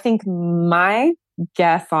mean, I think my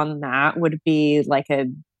guess on that would be like a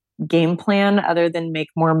game plan other than make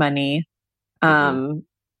more money. And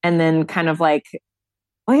then kind of like,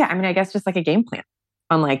 I guess just like a game plan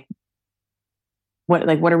on what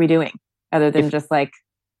are we doing other than just like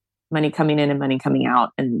money coming in and money coming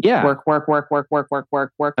out and work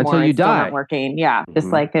until more. You die. Not working. Yeah. Just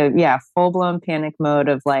like a full blown panic mode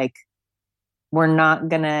of like, we're not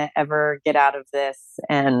going to ever get out of this.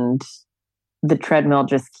 And the treadmill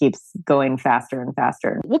just keeps going faster and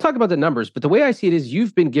faster. We'll talk about the numbers, but the way I see it is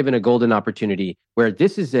you've been given a golden opportunity where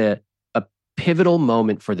this is a pivotal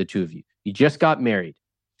moment for the two of you. You just got married.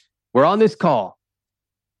 We're on this call.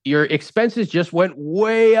 Your expenses just went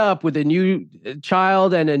way up with a new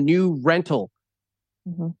child and a new rental.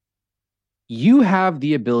 You have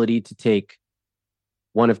the ability to take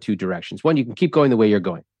one of two directions. One, you can keep going the way you're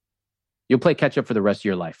going. You'll play catch up for the rest of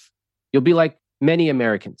your life. You'll be like many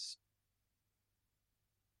Americans.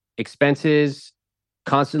 Expenses,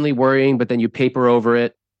 constantly worrying, but then you paper over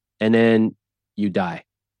it and then you die.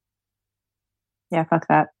 Yeah, fuck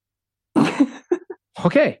that.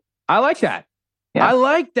 Okay, I like that. Yeah. I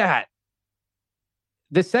like that.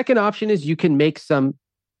 The second option is you can make some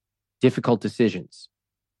difficult decisions.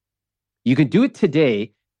 You can do it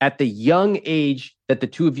today at the young age that the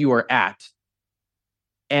two of you are at.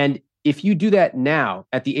 And if you do that now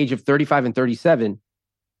at the age of 35 and 37,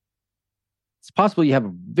 it's possible you have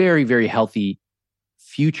a very, very healthy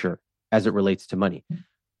future as it relates to money.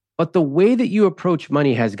 But the way that you approach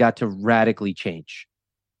money has got to radically change.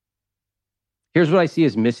 Here's what I see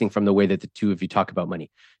as missing from the way that the two of you talk about money.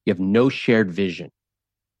 You have no shared vision.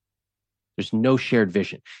 There's no shared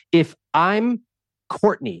vision. If I'm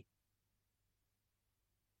Courtney,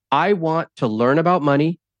 I want to learn about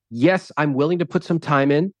money. Yes, I'm willing to put some time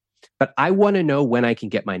in, but I want to know when I can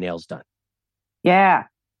get my nails done. Yeah.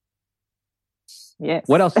 Yes.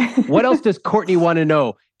 What else? What else does Courtney want to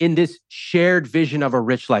know in this shared vision of a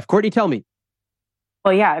rich life? Courtney, tell me.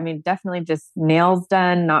 Well, yeah, I mean, definitely just nails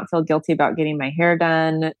done, not feel guilty about getting my hair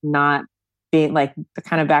done, not being like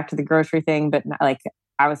kind of back to the grocery thing, but not, like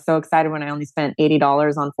I was so excited when I only spent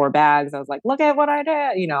 $80 on 4 bags. I was like, look at what I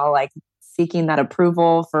did, like seeking that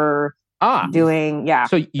approval for doing. Yeah.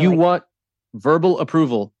 So you want verbal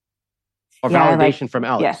approval or Yeah, validation from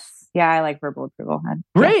Alex? Yes. Yeah, I like verbal approval.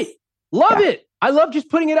 Great. Yes. Love it. I love just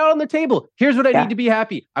putting it out on the table. Here's what I need to be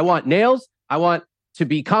happy. I want nails. I want to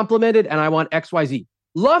be complimented, and I want XYZ.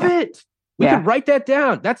 Love it. We can write that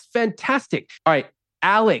down. That's fantastic. All right,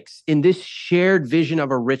 Alex, in this shared vision of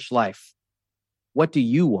a rich life, what do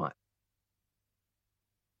you want?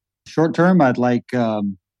 Short term, I'd like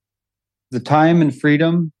the time and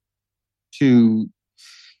freedom to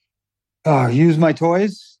use my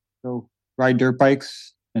toys, so ride dirt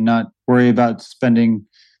bikes and not worry about spending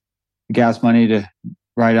gas money to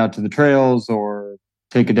ride out to the trails or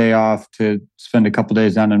take a day off to spend a couple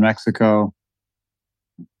days down in Mexico.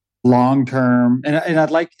 Long term, and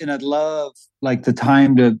I'd love like the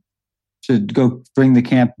time to go bring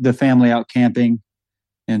the family out camping,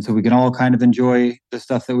 and so we can all kind of enjoy the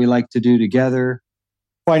stuff that we like to do together.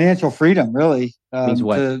 Financial freedom, really, means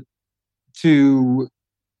what? To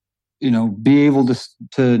be able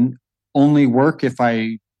to only work if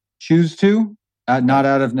I choose to, not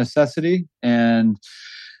out of necessity, and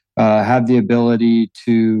have the ability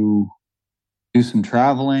to do some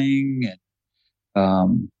traveling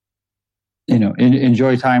and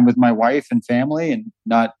enjoy time with my wife and family, and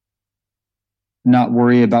not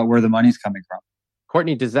worry about where the money's coming from.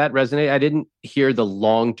 Courtney, does that resonate? I didn't hear the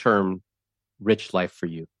long-term rich life for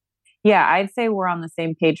you. Yeah, I'd say we're on the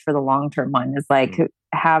same page for the long-term one. Is like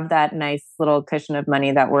have that nice little cushion of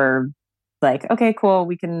money that we're like, okay, cool,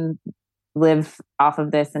 we can live off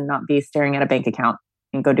of this and not be staring at a bank account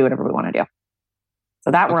and go do whatever we want to do.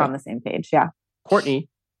 So that we're on the same page. Yeah. Courtney,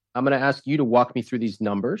 I'm going to ask you to walk me through these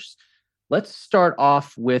numbers. Let's start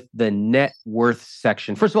off with the net worth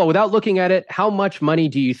section. First of all, without looking at it, how much money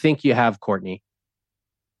do you think you have, Courtney?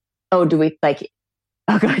 Oh, do we like...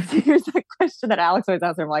 Oh, God, here's that question that Alex always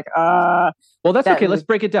asks. I'm like, Well, that's okay. Let's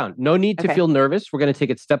break it down. No need to feel nervous. We're going to take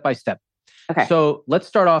it step by step. Okay. So let's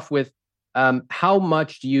start off with how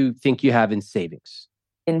much do you think you have in savings?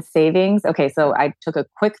 In savings? Okay, so I took a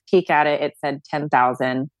quick peek at it. It said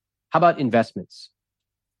 10,000. How about investments?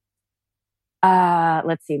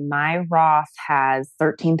 Let's see. My Roth has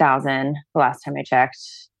 13,000 the last time I checked.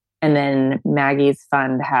 And then Maggie's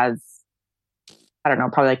fund has, I don't know,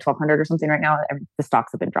 probably like 1,200 or something right now. The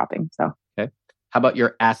stocks have been dropping. So, okay. How about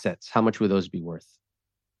your assets? How much would those be worth?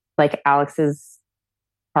 Like Alex's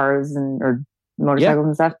cars or motorcycles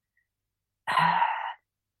and stuff.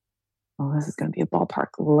 Oh, this is going to be a ballpark.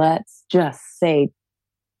 Let's just say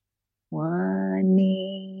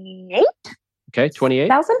 28. Okay,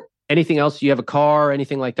 28,000. Anything else? You have a car,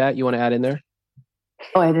 anything like that you want to add in there?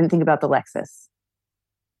 Oh, I didn't think about the Lexus.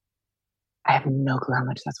 I have no clue how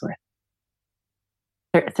much that's worth.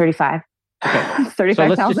 35. Okay.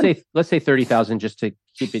 35,000. So let's say 30,000 just to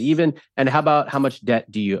keep it even. And how much debt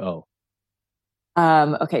do you owe?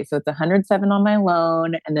 Okay, so it's 107 on my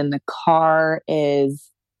loan, and then the car is,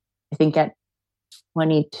 I think, at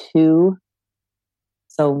 22.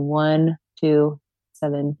 So 1, 2,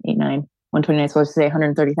 7, 8, 9, 129. So let's say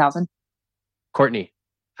 130,000. Courtney,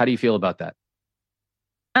 how do you feel about that?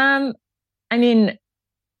 I mean,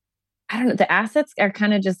 I don't know. The assets are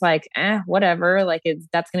kind of just like, whatever. Like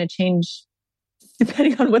that's going to change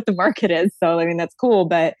depending on what the market is. So, I mean, that's cool.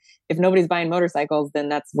 But if nobody's buying motorcycles, then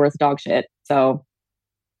that's worth dog shit. So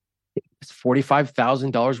it's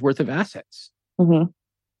 $45,000 worth of assets. Mm-hmm.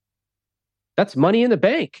 That's money in the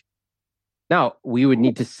bank. Now, we would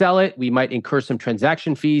need to sell it. We might incur some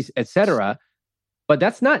transaction fees, etc. But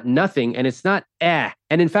that's not nothing, and it's not And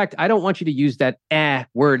in fact, I don't want you to use that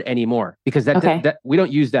word anymore, because that we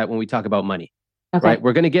don't use that when we talk about money. Okay. Right?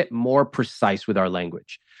 We're going to get more precise with our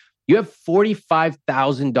language. You have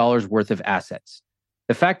 $45,000 worth of assets.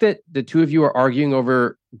 The fact that the two of you are arguing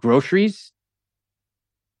over groceries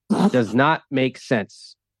does not make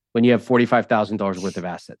sense when you have $45,000 worth of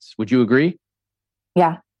assets. Would you agree?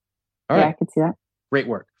 Yeah. All right. Yeah, I could see that. Great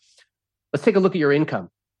work. Let's take a look at your income.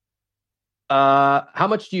 How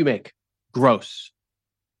much do you make gross?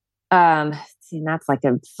 See, that's like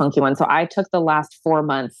a funky one. So I took the last 4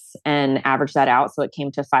 months and averaged that out. So it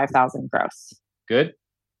came to 5,000 gross. Good.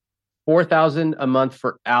 4,000 a month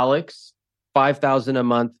for Alex, 5,000 a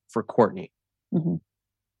month for Courtney. Mm-hmm.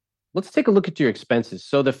 Let's take a look at your expenses.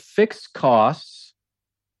 So the fixed costs,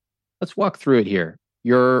 let's walk through it here.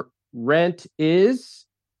 Your rent is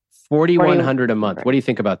 $4,100 a month. What do you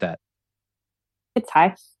think about that? It's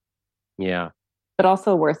high. Yeah. But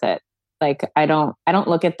also worth it. Like I don't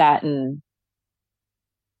look at that and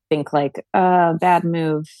think like, bad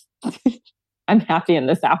move. I'm happy in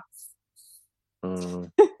this house.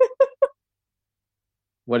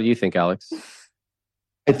 What do you think, Alex?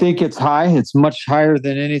 I think it's high. It's much higher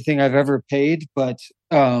than anything I've ever paid, but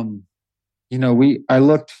I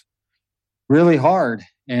looked really hard,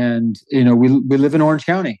 and we live in Orange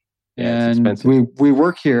County, and we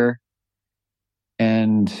work here,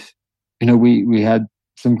 and we had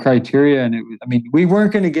some criteria, and we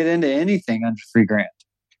weren't going to get into anything under $3,000.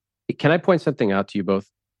 Can I point something out to you both?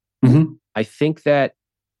 Mm-hmm. I think that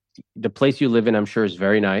the place you live in, I'm sure, is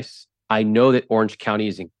very nice. I know that Orange County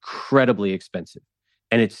is incredibly expensive,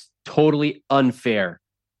 and it's totally unfair,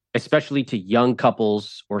 especially to young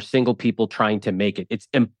couples or single people trying to make it. It's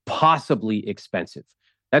impossibly expensive.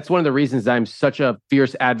 That's one of the reasons I'm such a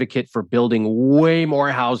fierce advocate for building way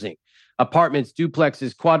more housing, apartments,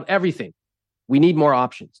 duplexes, quad, everything. We need more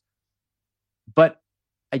options. But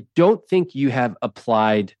I don't think you have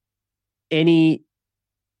applied any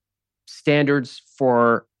standards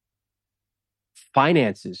for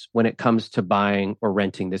finances when it comes to buying or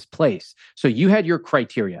renting this place. So you had your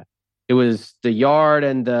criteria. It was the yard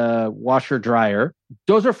and the washer dryer.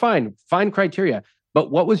 Those are fine criteria.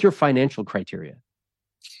 But what was your financial criteria?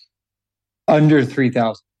 Under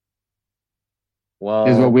 3,000. Well,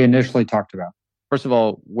 is what we initially talked about. First of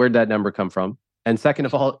all, where'd that number come from? And second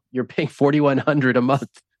of all, you're paying $4,100 a month.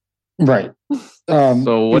 Right.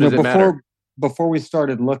 So what does it matter? Before we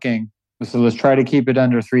started looking, so let's try to keep it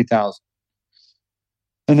under 3,000.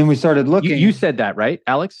 And then we started looking. You said that, right,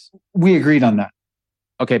 Alex? We agreed on that.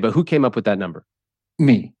 Okay, but who came up with that number?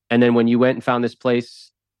 Me. And then when you went and found this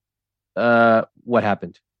place, what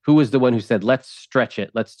happened? Who was the one who said, let's stretch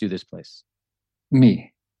it, let's do this place?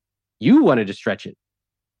 Me. You wanted to stretch it?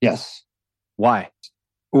 Yes. Why?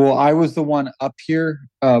 Well, I was the one up here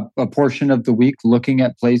a portion of the week looking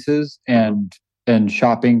at places and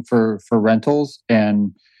shopping for rentals,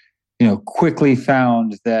 and quickly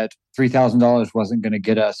found that $3,000 wasn't going to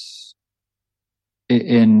get us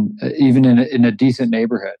in a decent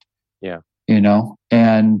neighborhood. Yeah.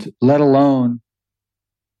 And let alone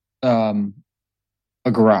a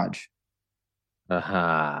garage.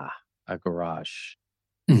 A garage.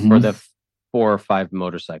 Mm-hmm. For the 4 or 5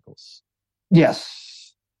 motorcycles.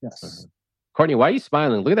 Yes. Uh-huh. Courtney, why are you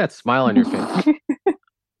smiling? Look at that smile on your face.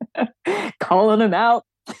 Calling him out.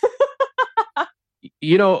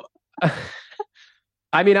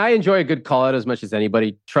 I enjoy a good call out as much as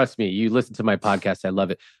anybody. Trust me, you listen to my podcast. I love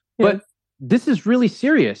it. Yes. But this is really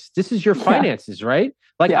serious. This is your finances, right?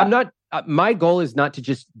 I'm not, my goal is not to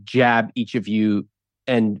just jab each of you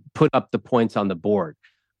and put up the points on the board.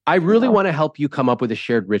 I really want to help you come up with a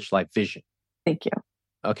shared rich life vision. Thank you.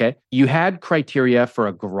 Okay. You had criteria for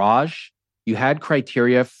a garage. You had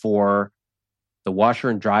criteria for the washer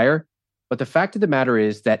and dryer. But the fact of the matter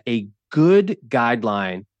is that a good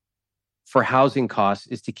guideline for housing costs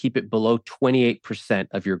is to keep it below 28%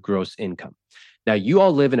 of your gross income. Now, you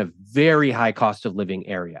all live in a very high cost of living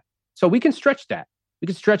area. So we can stretch that. We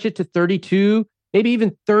can stretch it to 32, maybe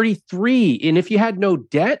even 33. And if you had no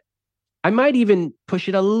debt, I might even push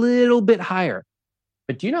it a little bit higher.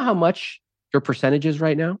 But do you know how much your percentage is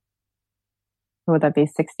right now? Would that be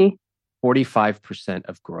 60? 45%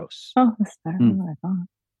 of gross. Oh, that's better than what I thought.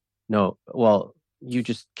 No, well, you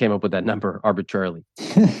just came up with that number arbitrarily.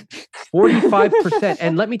 45%.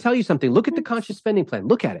 And let me tell you something. Look at the conscious spending plan.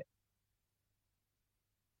 Look at it.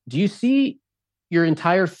 Do you see your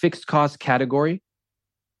entire fixed cost category?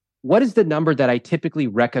 What is the number that I typically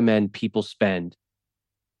recommend people spend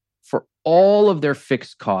for all of their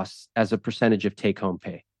fixed costs as a percentage of take-home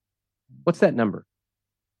pay? What's that number?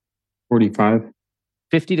 45.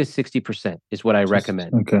 50 to 60% is what I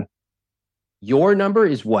recommend. Okay. Your number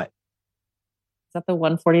is what? Is that the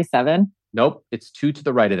 147? Nope. It's 2 to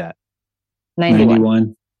the right of that.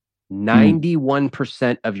 91.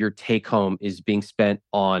 91% of your take home is being spent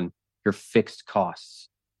on your fixed costs.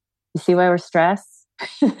 You see why we're stressed?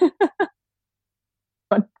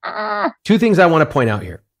 2 things I want to point out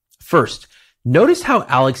here. First, notice how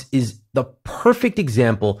Alex is the perfect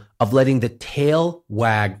example of letting the tail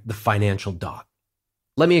wag the financial dog.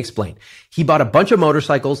 Let me explain. He bought a bunch of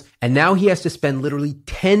motorcycles and now he has to spend literally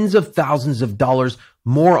tens of thousands of dollars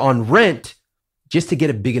more on rent just to get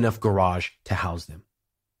a big enough garage to house them.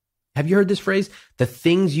 Have you heard this phrase? The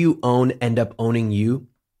things you own end up owning you.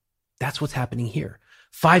 That's what's happening here.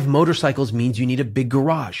 5 motorcycles means you need a big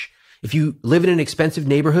garage. If you live in an expensive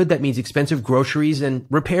neighborhood, that means expensive groceries and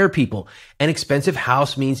repair people. An expensive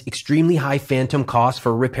house means extremely high phantom costs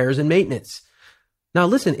for repairs and maintenance. Now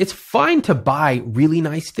listen, it's fine to buy really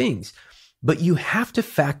nice things, but you have to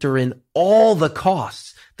factor in all the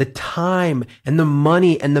costs, the time and the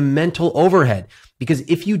money and the mental overhead. Because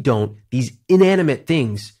if you don't, these inanimate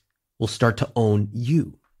things will start to own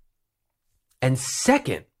you. And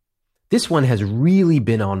second, this one has really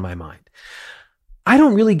been on my mind. I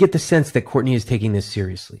don't really get the sense that Courtney is taking this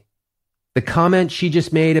seriously. The comment she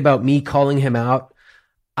just made about me calling him out,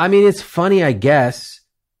 I mean, it's funny, I guess,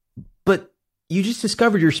 but you just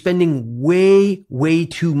discovered you're spending way, way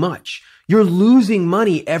too much. You're losing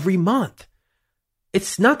money every month.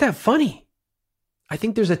 It's not that funny. I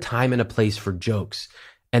think there's a time and a place for jokes,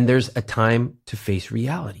 and there's a time to face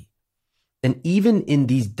reality. And even in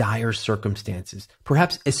these dire circumstances,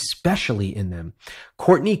 perhaps especially in them,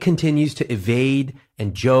 Courtney continues to evade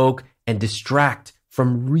and joke and distract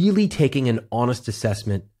from really taking an honest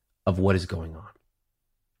assessment of what is going on.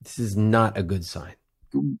 This is not a good sign.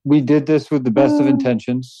 We did this with the best of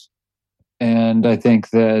intentions. And I think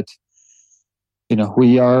that,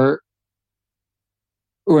 we're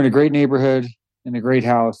in a great neighborhood, in a great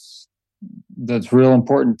house. That's real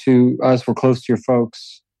important to us. We're close to your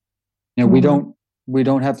folks. We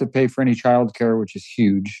don't have to pay for any childcare, which is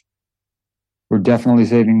huge. We're definitely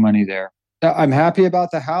saving money there. I'm happy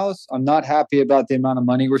about the house. I'm not happy about the amount of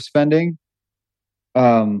money we're spending.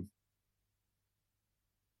 I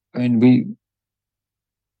mean,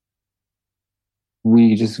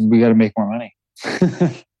 we got to make more money.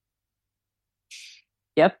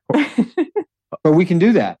 Yep. But we can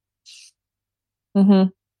do that. Mm-hmm.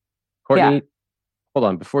 Courtney, Yeah. Hold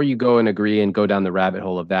on. Before you go and agree and go down the rabbit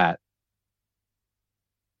hole of that,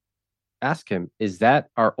 ask him, is that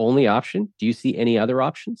our only option? Do you see any other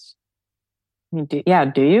options? Do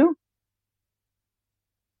you?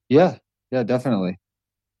 Yeah, definitely.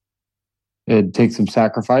 It takes some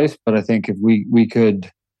sacrifice, but I think if we could,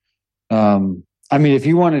 if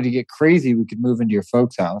you wanted to get crazy, we could move into your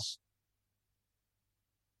folks' house.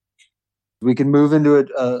 We can move into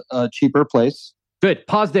a cheaper place. Good.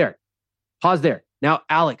 Pause there. Now,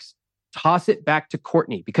 Alex, toss it back to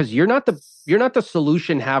Courtney, because you're not the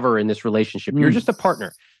solution haver in this relationship. You're just a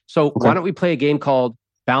partner. So Why don't we play a game called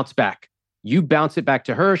Bounce Back? You bounce it back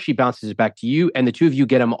to her, she bounces it back to you, and the two of you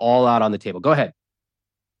get them all out on the table. Go ahead.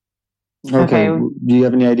 Okay. Do you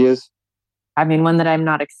have any ideas? I mean, one that I'm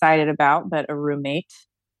not excited about, but a roommate.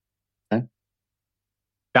 Okay.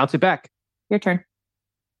 Bounce it back. Your turn.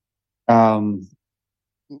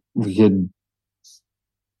 We could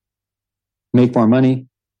make more money.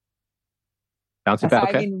 Bounce it back.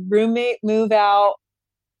 Okay. I mean, roommate, move out.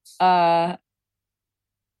 What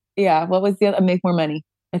was the other? Make more money.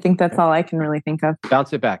 I think that's all I can really think of.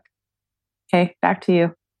 Bounce it back. Okay, back to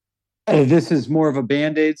you. This is more of a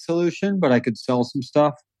Band-Aid solution, but I could sell some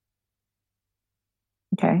stuff.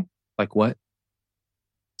 Okay. Like what?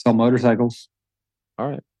 Sell motorcycles. All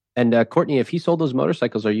right. And Courtney, if he sold those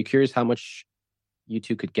motorcycles, are you curious how much you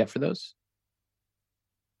two could get for those?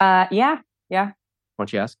 Yeah. Why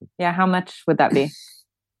don't you ask him? Yeah, how much would that be?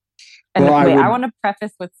 And Well, I want to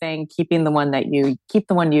preface with saying keep the one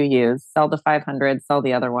you use, sell the 500, sell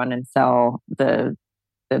the other one, and sell the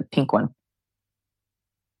pink one.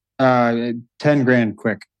 10 grand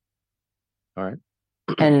quick. All right.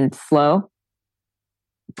 And slow?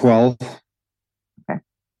 12. Okay.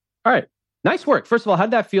 All right. Nice work. First of all, how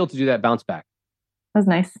did that feel to do that bounce back? That was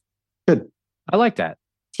nice. Good. I like that.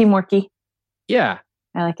 Teamworky. Yeah.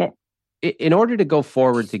 I like it. In order to go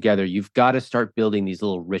forward together, you've got to start building these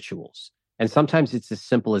little rituals. And sometimes it's as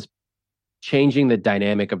simple as changing the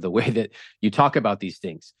dynamic of the way that you talk about these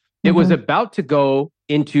things. It was about to go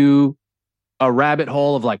into a rabbit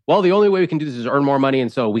hole of like, well, the only way we can do this is earn more money.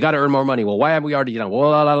 And so we got to earn more money. Well, why haven't we already done?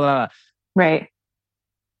 Well, la, la, la, la. Right.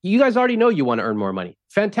 You guys already know you want to earn more money.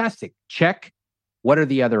 Fantastic. Check. What are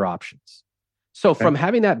the other options? So from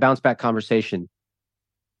having that bounce back conversation,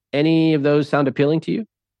 any of those sound appealing to you?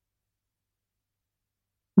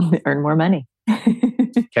 Earn more money.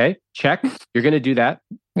 Okay. Check. You're going to do that.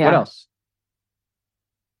 Yeah. What else?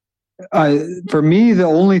 For me, the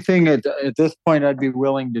only thing at this point I'd be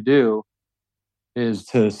willing to do is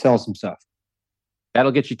to sell some stuff.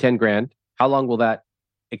 That'll get you 10 grand. How long will that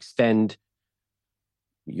extend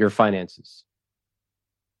your finances?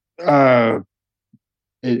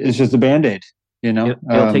 It's just a Band-Aid,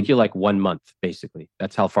 It'll take you like 1 month, basically.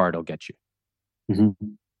 That's how far it'll get you. Mm-hmm.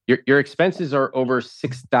 Your expenses are over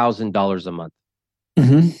 $6,000 a month.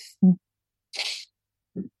 Mm-hmm.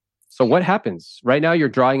 So what happens? Right now you're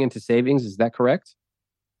drawing into savings. Is that correct?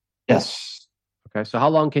 Yes. Okay. So how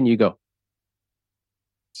long can you go?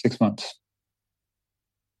 6 months.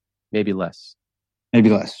 Maybe less. Maybe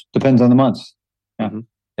less. Depends on the months. Yeah. Mm-hmm. And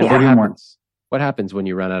Maybe what more. happens? What happens when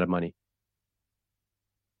you run out of money?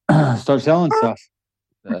 Start selling stuff.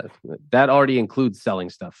 That already includes selling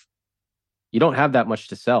stuff. You don't have that much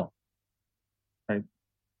to sell. Right.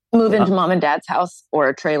 Move into mom and dad's house or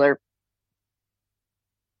a trailer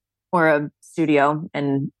or a studio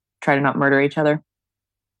and try to not murder each other.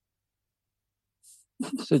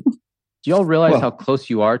 So Do y'all realize Well- how close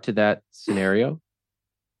you are to that scenario?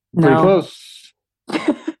 Pretty No. close.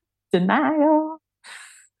 Denial.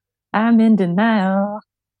 I'm in denial.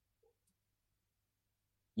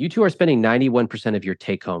 You two are spending 91% of your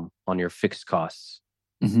take home on your fixed costs.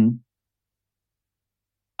 Mm-hmm.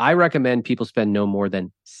 I recommend people spend no more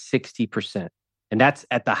than 60%. And that's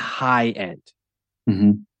at the high end.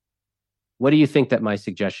 Mm-hmm. What do you think that my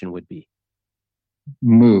suggestion would be?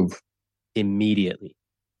 Move. Immediately.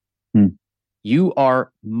 Hmm. You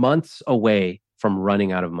are months away from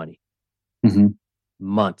running out of money. Mm-hmm.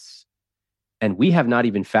 Months. And we have not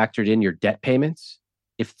even factored in your debt payments.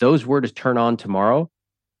 If those were to turn on tomorrow,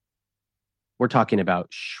 we're talking about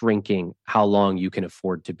shrinking how long you can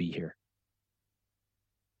afford to be here.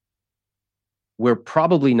 We're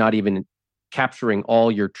probably not even capturing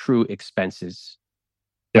all your true expenses.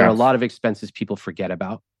 There are a lot of expenses people forget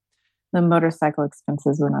about. The motorcycle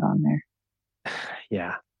expenses were not on there.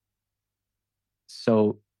 Yeah.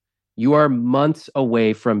 So you are months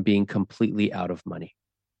away from being completely out of money.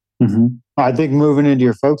 Mm-hmm. I think moving into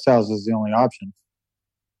your folks' house is the only option.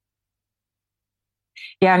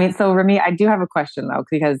 Yeah, I mean, so Remy, I do have a question though,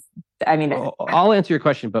 because I mean, I'll answer your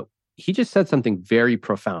question, but he just said something very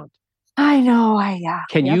profound. I know,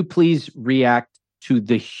 Can you please react to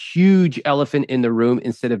the huge elephant in the room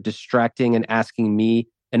instead of distracting and asking me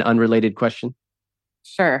an unrelated question?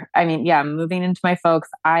 Sure. I mean, yeah, moving into my folks,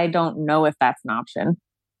 I don't know if that's an option.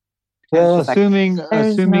 Well, It's just assuming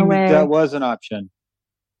no way. that was an option,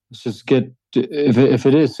 let's just get if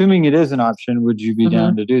it is assuming it is an option, would you be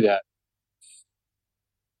down to do that?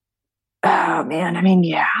 Oh man, I mean,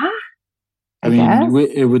 yeah. I mean,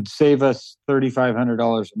 it would save us $3,500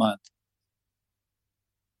 a month.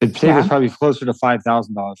 It'd save us probably closer to $5,000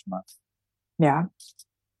 a month. Yeah.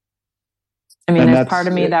 I mean, And there's part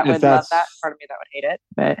of me that would love that, part of me that would hate it.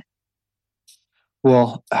 But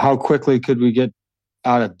well, how quickly could we get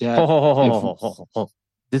out of debt?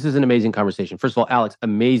 This is an amazing conversation. First of all, Alex,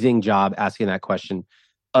 amazing job asking that question.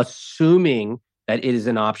 Assuming that it is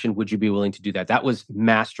an option, would you be willing to do that? That was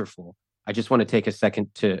masterful. I just want to take a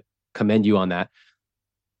second to commend you on that.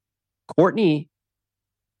 Courtney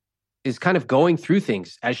is kind of going through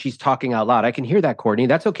things as she's talking out loud. I can hear that, Courtney.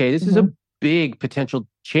 That's okay. This is a big potential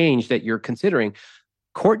change that you're considering.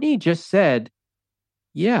 Courtney just said,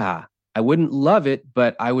 yeah, I wouldn't love it,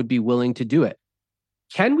 but I would be willing to do it.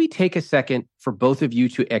 Can we take a second for both of you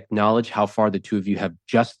to acknowledge how far the two of you have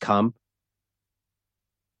just come?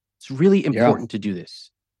 It's really important to do this.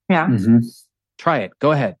 Yeah. Mm-hmm. Try it.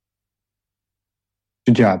 Go ahead.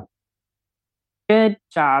 Good job. Good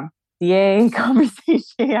job. Yay,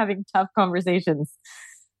 conversation, having tough conversations.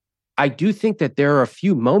 I do think that there are a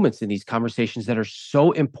few moments in these conversations that are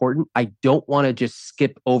so important. I don't want to just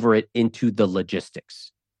skip over it into the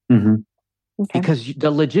logistics. Mm-hmm. Okay. Because the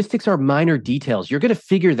logistics are minor details. You're going to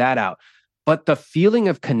figure that out. But the feeling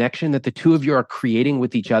of connection that the two of you are creating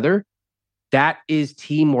with each other, that is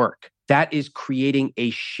teamwork. That is creating a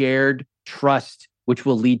shared trust, which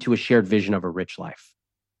will lead to a shared vision of a rich life.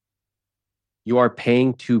 You are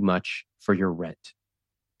paying too much for your rent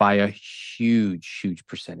by a huge, huge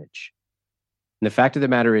percentage. And the fact of the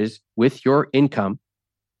matter is, with your income,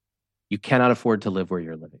 you cannot afford to live where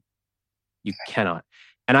you're living. You cannot.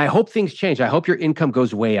 And I hope things change. I hope your income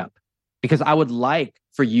goes way up, because I would like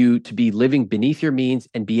for you to be living beneath your means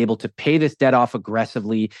and be able to pay this debt off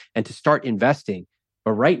aggressively and to start investing.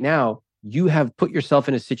 But right now, you have put yourself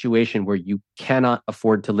in a situation where you cannot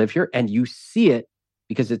afford to live here, and you see it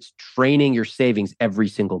because it's draining your savings every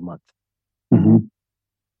single month. Mm-hmm.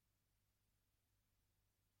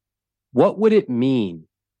 What would it mean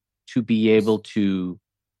to be able to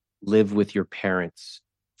live with your parents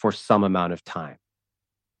for some amount of time,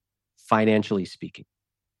 financially speaking?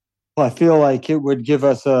 Well, I feel like it would give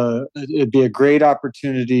us it'd be a great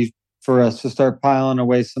opportunity for us to start piling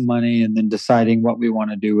away some money and then deciding what we want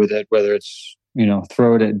to do with it, whether it's,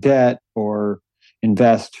 throw it at debt or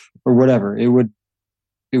invest or whatever. It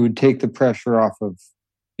would take the pressure off of,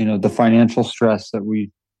 the financial stress that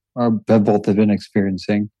we have both been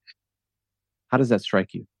experiencing. How does that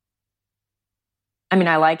strike you? I mean,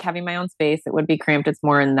 I like having my own space. It would be cramped. It's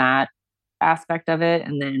more in that aspect of it.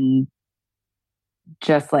 And then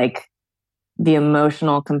just like the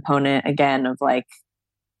emotional component again of like,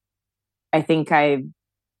 I think I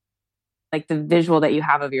like the visual that you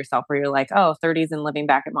have of yourself where you're like, oh, 30s and living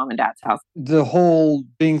back at mom and dad's house. The whole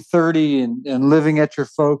being 30 and living at your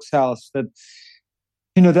folks' house, that,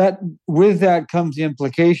 that with that comes the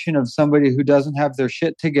implication of somebody who doesn't have their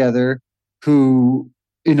shit together, who,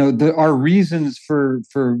 our reasons for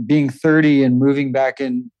being 30 and moving back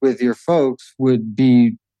in with your folks would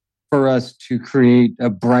be for us to create a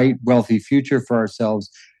bright, wealthy future for ourselves,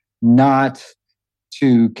 not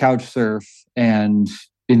to couch surf and,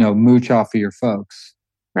 mooch off of your folks.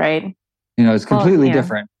 Right. It's completely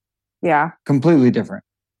different. Yeah. Completely different.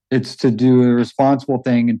 It's to do a responsible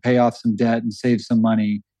thing and pay off some debt and save some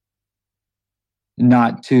money.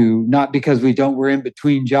 Not because we're in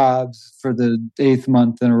between jobs for the 8th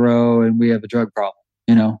month in a row and we have a drug problem.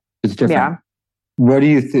 It's different. Yeah. What do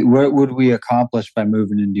you think? What would we accomplish by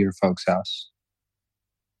moving into your folks' house?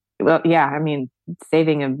 Well, yeah, I mean,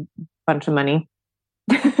 saving a bunch of money.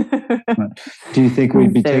 Do you think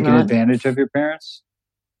we'd be taking advantage of your parents?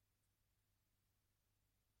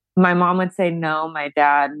 My mom would say no. My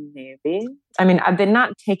dad, maybe. I mean, I did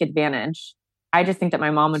not take advantage. I just think that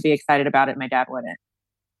my mom would be excited about it. My dad wouldn't.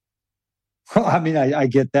 Well, I mean, I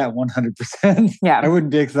get that 100%. Yeah. I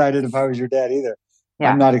wouldn't be excited if I was your dad either.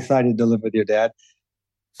 Yeah. I'm not excited to live with your dad.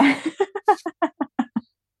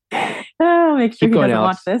 Oh, make sure Keep he going, doesn't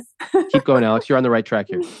Alex. watch this. Keep going, Alex. You're on the right track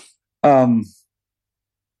here. But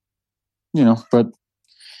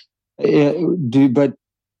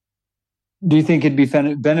do you think it'd be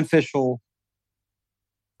beneficial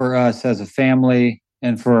for us as a family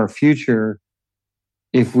and for our future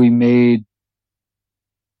if we made,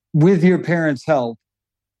 with your parents' help,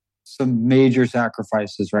 some major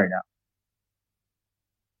sacrifices right now?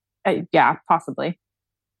 Yeah, possibly.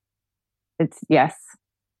 It's yes.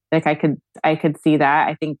 Like I could see that.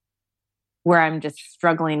 I think where I'm just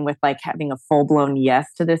struggling with like having a full blown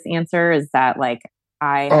yes to this answer is that like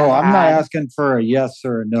I'm not asking for a yes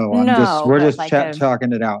or a no. We're just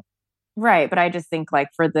talking it out. Right. But I just think like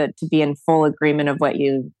to be in full agreement of what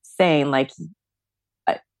you're saying, like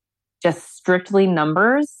just strictly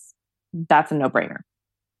numbers, that's a no brainer.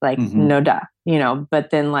 Like no duh, but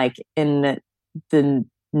then like in the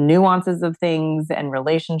nuances of things and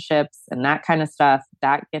relationships and that kind of stuff,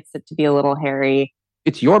 that gets it to be a little hairy.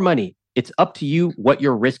 It's your money. It's up to you what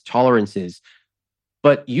your risk tolerance is.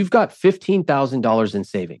 But you've got $15,000 in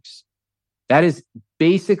savings. That is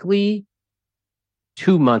basically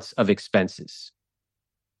 2 months of expenses.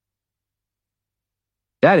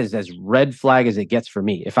 That is as red flag as it gets for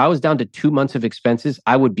me. If I was down to 2 months of expenses,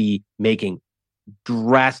 I would be making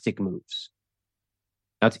drastic moves.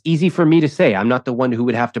 Now, it's easy for me to say. I'm not the one who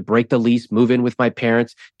would have to break the lease, move in with my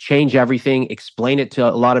parents, change everything, explain it to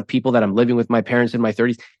a lot of people that I'm living with my parents in my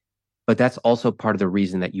 30s. But that's also part of the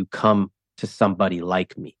reason that you come to somebody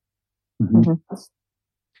like me. Mm-hmm.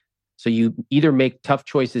 So you either make tough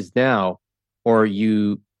choices now or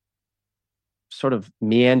you sort of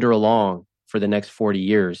meander along for the next 40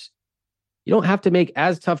 years. You don't have to make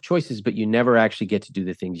as tough choices, but you never actually get to do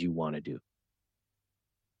the things you want to do.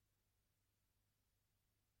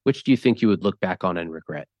 Which do you think you would look back on and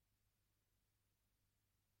regret?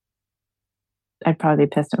 I'd probably be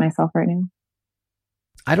pissed at myself right now.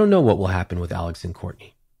 I don't know what will happen with Alex and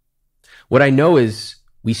Courtney. What I know is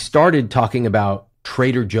we started talking about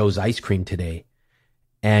Trader Joe's ice cream today.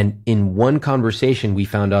 And in one conversation, we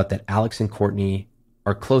found out that Alex and Courtney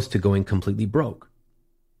are close to going completely broke.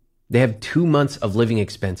 They have 2 months of living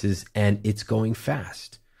expenses and it's going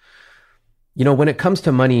fast. When it comes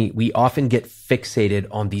to money, we often get fixated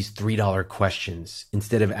on these $3 questions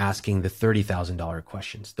instead of asking the $30,000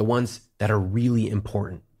 questions, the ones that are really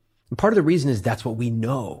important. And part of the reason is that's what we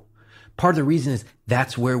know. Part of the reason is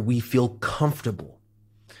that's where we feel comfortable.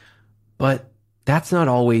 But that's not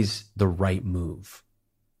always the right move.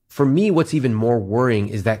 For me, what's even more worrying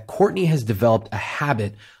is that Courtney has developed a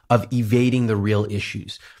habit of evading the real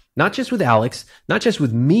issues. Not just with Alex, not just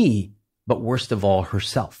with me, but worst of all,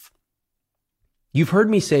 herself. You've heard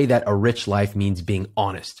me say that a rich life means being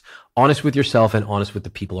honest with yourself and honest with the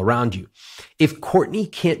people around you. If Courtney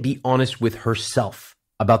can't be honest with herself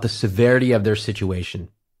about the severity of their situation,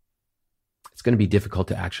 it's going to be difficult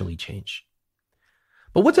to actually change.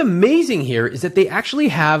 But what's amazing here is that they actually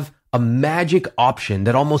have a magic option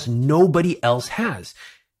that almost nobody else has.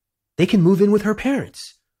 They can move in with her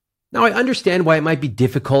parents. Now, I understand why it might be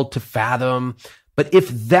difficult to fathom, but if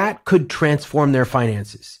that could transform their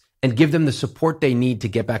finances and give them the support they need to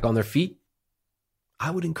get back on their feet,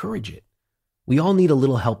 I would encourage it. We all need a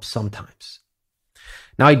little help sometimes.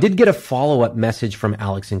 Now, I did get a follow-up message from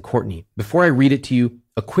Alex and Courtney. Before I read it to you,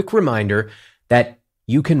 a quick reminder that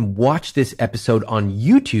you can watch this episode on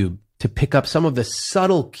YouTube to pick up some of the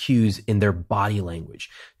subtle cues in their body language.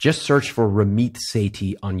 Just search for Ramit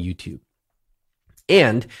Sethi on YouTube.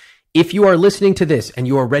 And if you are listening to this and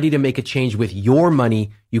you are ready to make a change with your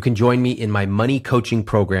money, you can join me in my money coaching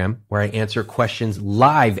program where I answer questions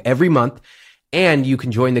live every month. And you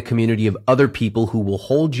can join the community of other people who will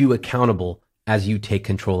hold you accountable as you take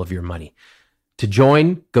control of your money. To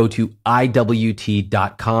join, go to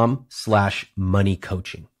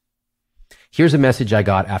iwt.com/moneycoaching. Here's a message I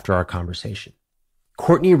got after our conversation.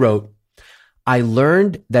 Courtney wrote, I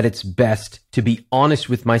learned that it's best to be honest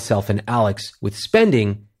with myself and Alex with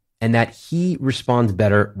spending and that he responds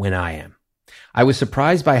better when I am. I was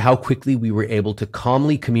surprised by how quickly we were able to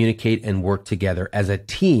calmly communicate and work together as a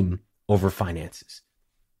team over finances.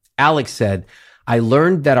 Alex said, I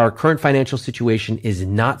learned that our current financial situation is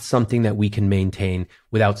not something that we can maintain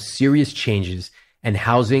without serious changes, and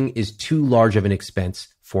housing is too large of an expense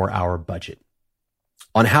for our budget.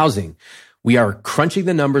 On housing, we are crunching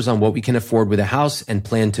the numbers on what we can afford with a house and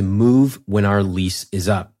plan to move when our lease is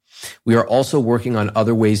up. We are also working on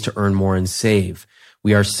other ways to earn more and save.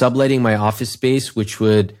 We are subletting my office space, which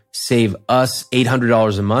would save us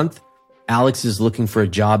 $800 a month. Alex is looking for a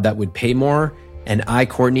job that would pay more. And I,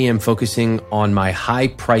 Courtney, am focusing on my high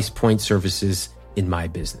price point services in my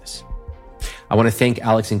business. I want to thank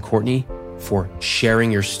Alex and Courtney for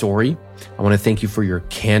sharing your story. I want to thank you for your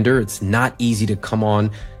candor. It's not easy to come on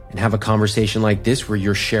and have a conversation like this where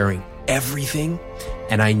you're sharing everything.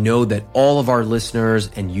 And I know that all of our listeners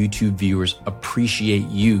and YouTube viewers appreciate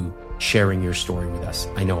you sharing your story with us.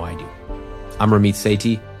 I know I do. I'm Ramit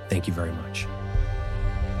Sethi. Thank you very much.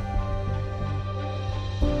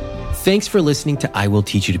 Thanks for listening to I Will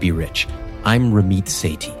Teach You to Be Rich. I'm Ramit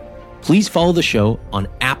Sethi. Please follow the show on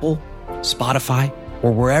Apple, Spotify,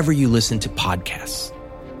 or wherever you listen to podcasts.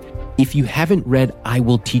 If you haven't read I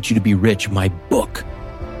Will Teach You to Be Rich, my book,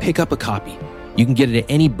 pick up a copy. You can get it at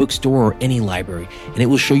any bookstore or any library, and it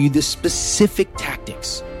will show you the specific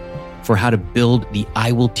tactics for how to build the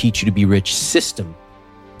I Will Teach You to Be Rich system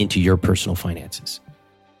into your personal finances.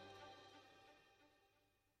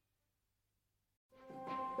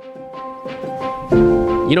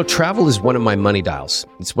 You know, travel is one of my money dials.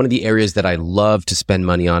 It's one of the areas that I love to spend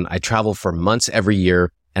money on. I travel for months every year,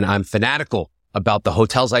 and I'm fanatical about the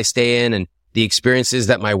hotels I stay in and the experiences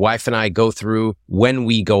that my wife and I go through when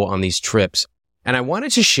we go on these trips. And I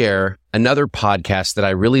wanted to share another podcast that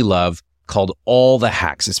I really love called All the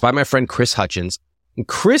Hacks. It's by my friend Chris Hutchins. And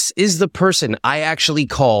Chris is the person I actually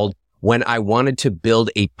called when I wanted to build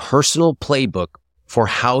a personal playbook for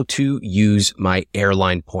how to use my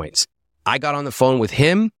airline points. I got on the phone with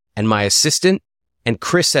him and my assistant, and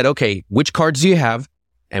Chris said, okay, which cards do you have?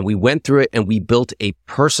 And we went through it and we built a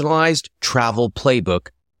personalized travel playbook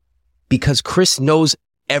because Chris knows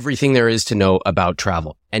everything there is to know about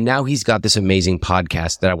travel. And now he's got this amazing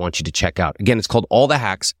podcast that I want you to check out. Again, it's called All the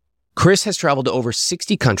Hacks. Chris has traveled to over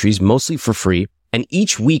 60 countries, mostly for free. And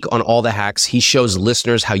each week on All the Hacks, he shows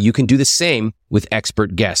listeners how you can do the same with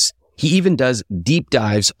expert guests. He even does deep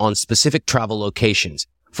dives on specific travel locations.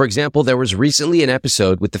 For example, there was recently an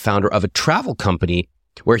episode with the founder of a travel company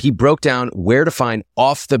where he broke down where to find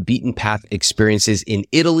off the beaten path experiences in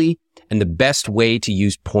Italy and the best way to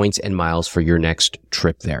use points and miles for your next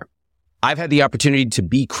trip there. I've had the opportunity to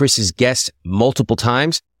be Chris's guest multiple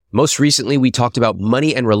times. Most recently, we talked about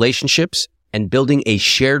money and relationships and building a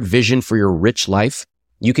shared vision for your rich life.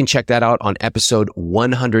 You can check that out on episode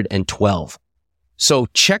 112. So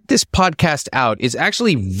check this podcast out. It's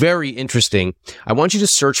actually very interesting. I want you to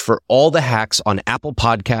search for All the Hacks on Apple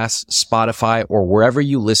Podcasts, Spotify, or wherever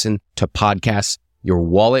you listen to podcasts. Your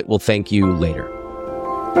wallet will thank you later.